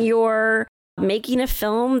in and you're making a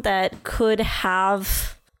film that could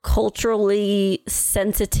have culturally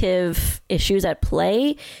sensitive issues at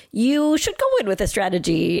play, you should go in with a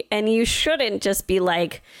strategy, and you shouldn't just be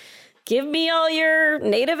like, give me all your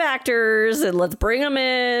native actors and let's bring them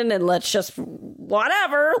in and let's just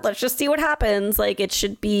see what happens. Like, it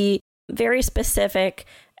should be very specific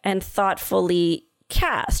and thoughtfully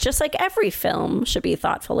cast, just like every film should be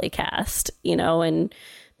thoughtfully cast, and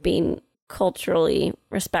being culturally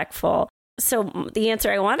respectful. So the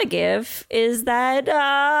answer I want to give is that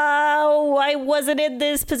I wasn't in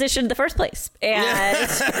this position in the first place. And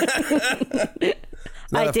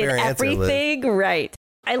I did everything right.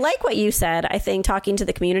 I like what you said, I think, talking to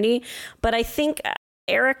the community. But I think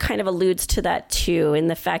Eric kind of alludes to that, too, in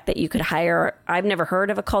the fact that you could hire. I've never heard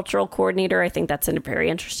of a cultural coordinator. I think that's a very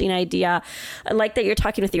interesting idea. I like that you're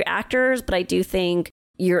talking with your actors, but I do think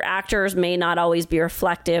your actors may not always be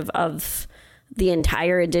reflective of the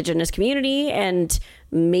entire Indigenous community. And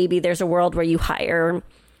maybe there's a world where you hire,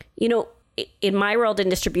 in my world in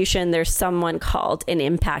distribution, there's someone called an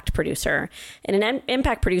impact producer. And an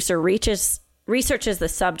impact producer researches the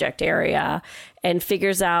subject area and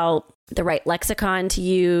figures out the right lexicon to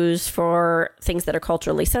use for things that are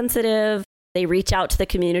culturally sensitive. They reach out to the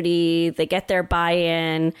community, they get their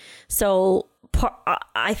buy-in. So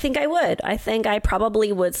I think I would. I think I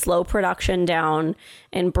probably would slow production down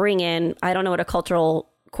and bring in, I don't know what a cultural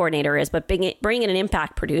coordinator is, but bring in an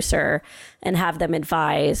impact producer and have them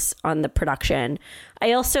advise on the production.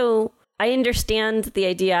 I understand the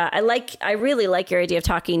idea. I really like your idea of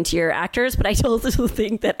talking to your actors, but I also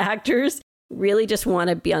think that actors really just want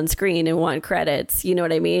to be on screen and want credits. You know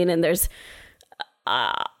what I mean? And there's,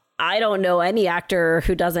 I don't know any actor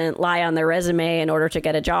who doesn't lie on their resume in order to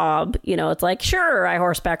get a job. It's like, sure, I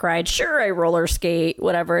horseback ride. Sure, I roller skate,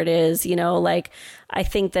 whatever it is. I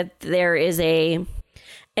think that there is an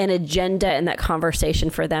agenda in that conversation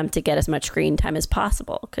for them to get as much screen time as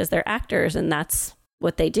possible because they're actors and that's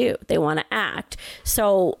what they do. They want to act.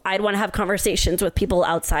 So I'd want to have conversations with people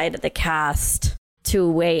outside of the cast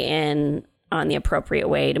to weigh in on the appropriate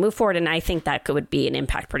way to move forward. And I think that would be an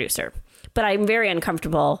impact producer. But I'm very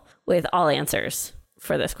uncomfortable with all answers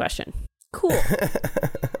for this question. Cool.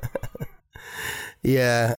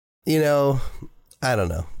 Yeah. I don't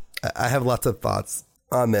know. I have lots of thoughts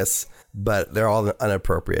on this, but they're all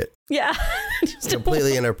inappropriate. Yeah.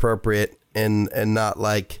 Completely inappropriate and not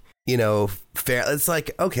fair. It's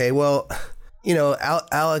like, okay, well,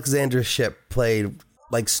 Alexandra Shipp played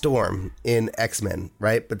like Storm in X-Men,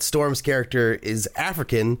 right? But Storm's character is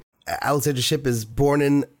African. Alexandra Shipp is born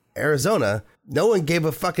in Arizona. No one gave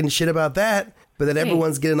a fucking shit about that. But then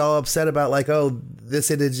everyone's getting all upset about like, oh,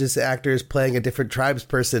 this indigenous actor is playing a different tribes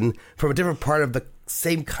person from a different part of the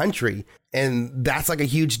same country. And that's like a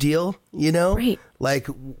huge deal, Right. Like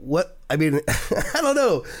what? I mean, I don't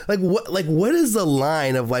know. What is the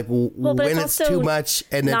line of like when it's too much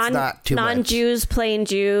and it's not too much? Non-Jews playing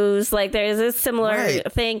Jews. Like there's a similar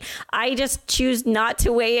thing. I just choose not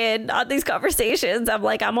to weigh in on these conversations. I'm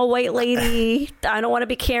like, I'm a white lady. I don't want to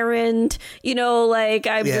be Karen'd.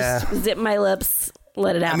 I just zip my lips,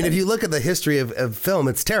 let it happen. I mean, if you look at the history of film,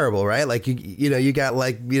 it's terrible, right? Like you got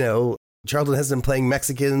Charlton Heston playing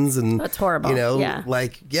Mexicans and that's horrible.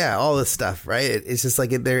 All this stuff, right? It's just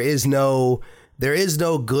like there is no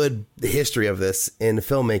good history of this in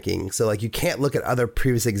filmmaking. So like you can't look at other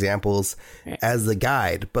previous examples as the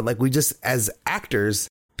guide, but like we just as actors,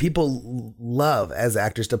 people love as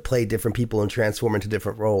actors to play different people and transform into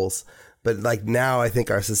different roles. But like now I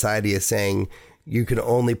think our society is saying you can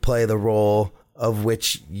only play the role of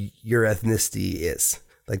which your ethnicity is.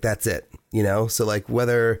 Like that's it, So like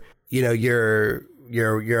whether you're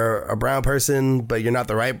a brown person, but you're not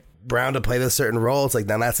the right brown to play this certain role. It's like,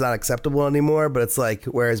 now that's not acceptable anymore. But it's like,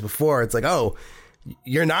 whereas before it's like, oh,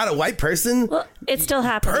 you're not a white person. Well, it's still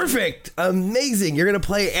happening. Perfect. Amazing. You're going to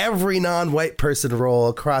play every non-white person role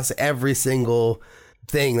across every single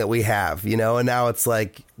thing that we have, and now it's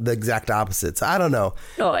like the exact opposites. I don't know.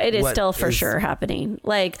 Oh, it is still for sure happening.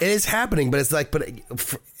 Like it is happening, but it's like,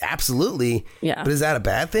 absolutely. Yeah. But is that a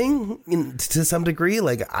bad thing to some degree?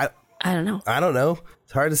 Like, I don't know. I don't know.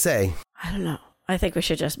 It's hard to say. I don't know. I think we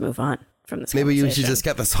should just move on from this. Maybe you should just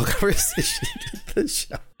get this whole conversation to the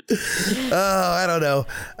show. Oh, I don't know.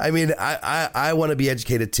 I mean, I want to be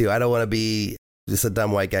educated too. I don't want to be just a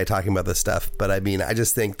dumb white guy talking about this stuff. But I mean, I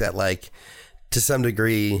just think that like to some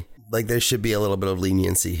degree, like there should be a little bit of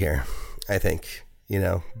leniency here, I think,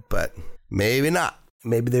 but maybe not.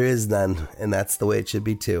 Maybe there is none. And that's the way it should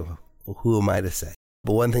be too. Who am I to say?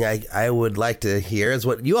 But one thing I would like to hear is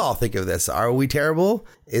what you all think of this. Are we terrible?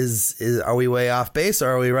 Are we way off base, or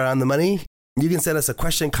are we right on the money? You can send us a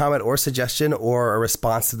question, comment, or suggestion, or a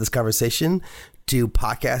response to this conversation to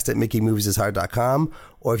podcast@makingmoviesishard.com.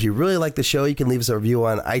 Or if you really like the show, you can leave us a review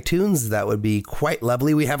on iTunes. That would be quite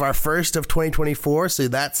lovely. We have our first of 2024, so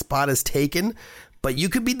that spot is taken. But you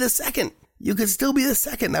could be the second. You could still be the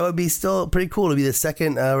second. That would be still pretty cool to be the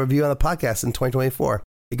second review on the podcast in 2024.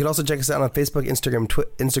 You can also check us out on Facebook,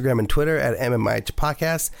 Instagram, and Twitter at MMIH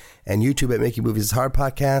Podcast, and YouTube at Making Movies is Hard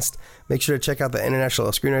Podcast. Make sure to check out the International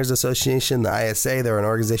Screenwriters Association, the ISA. They're an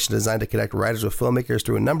organization designed to connect writers with filmmakers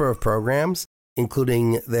through a number of programs,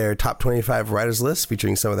 including their top 25 writers list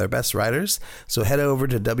featuring some of their best writers. So head over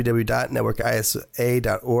to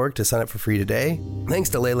www.networkisa.org to sign up for free today. Thanks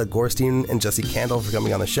to Leila, Gorstein, and Jesse Kendall for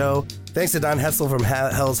coming on the show. Thanks to Don Hessel from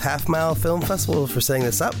Hell's Half Mile Film Festival for setting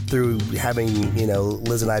this up through having,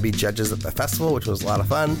 Liz and I be judges at the festival, which was a lot of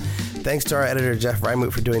fun. Thanks to our editor, Jeff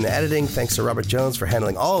Reimuth, for doing the editing. Thanks to Robert Jones for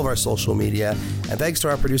handling all of our social media. And thanks to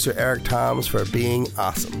our producer, Eric Toms, for being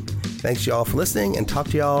awesome. Thanks you all for listening, and talk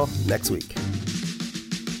to you all next week.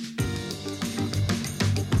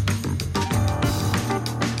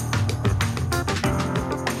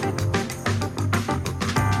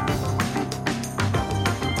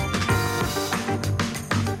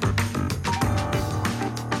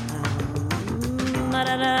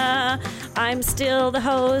 I'm still the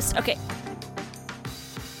host. Okay.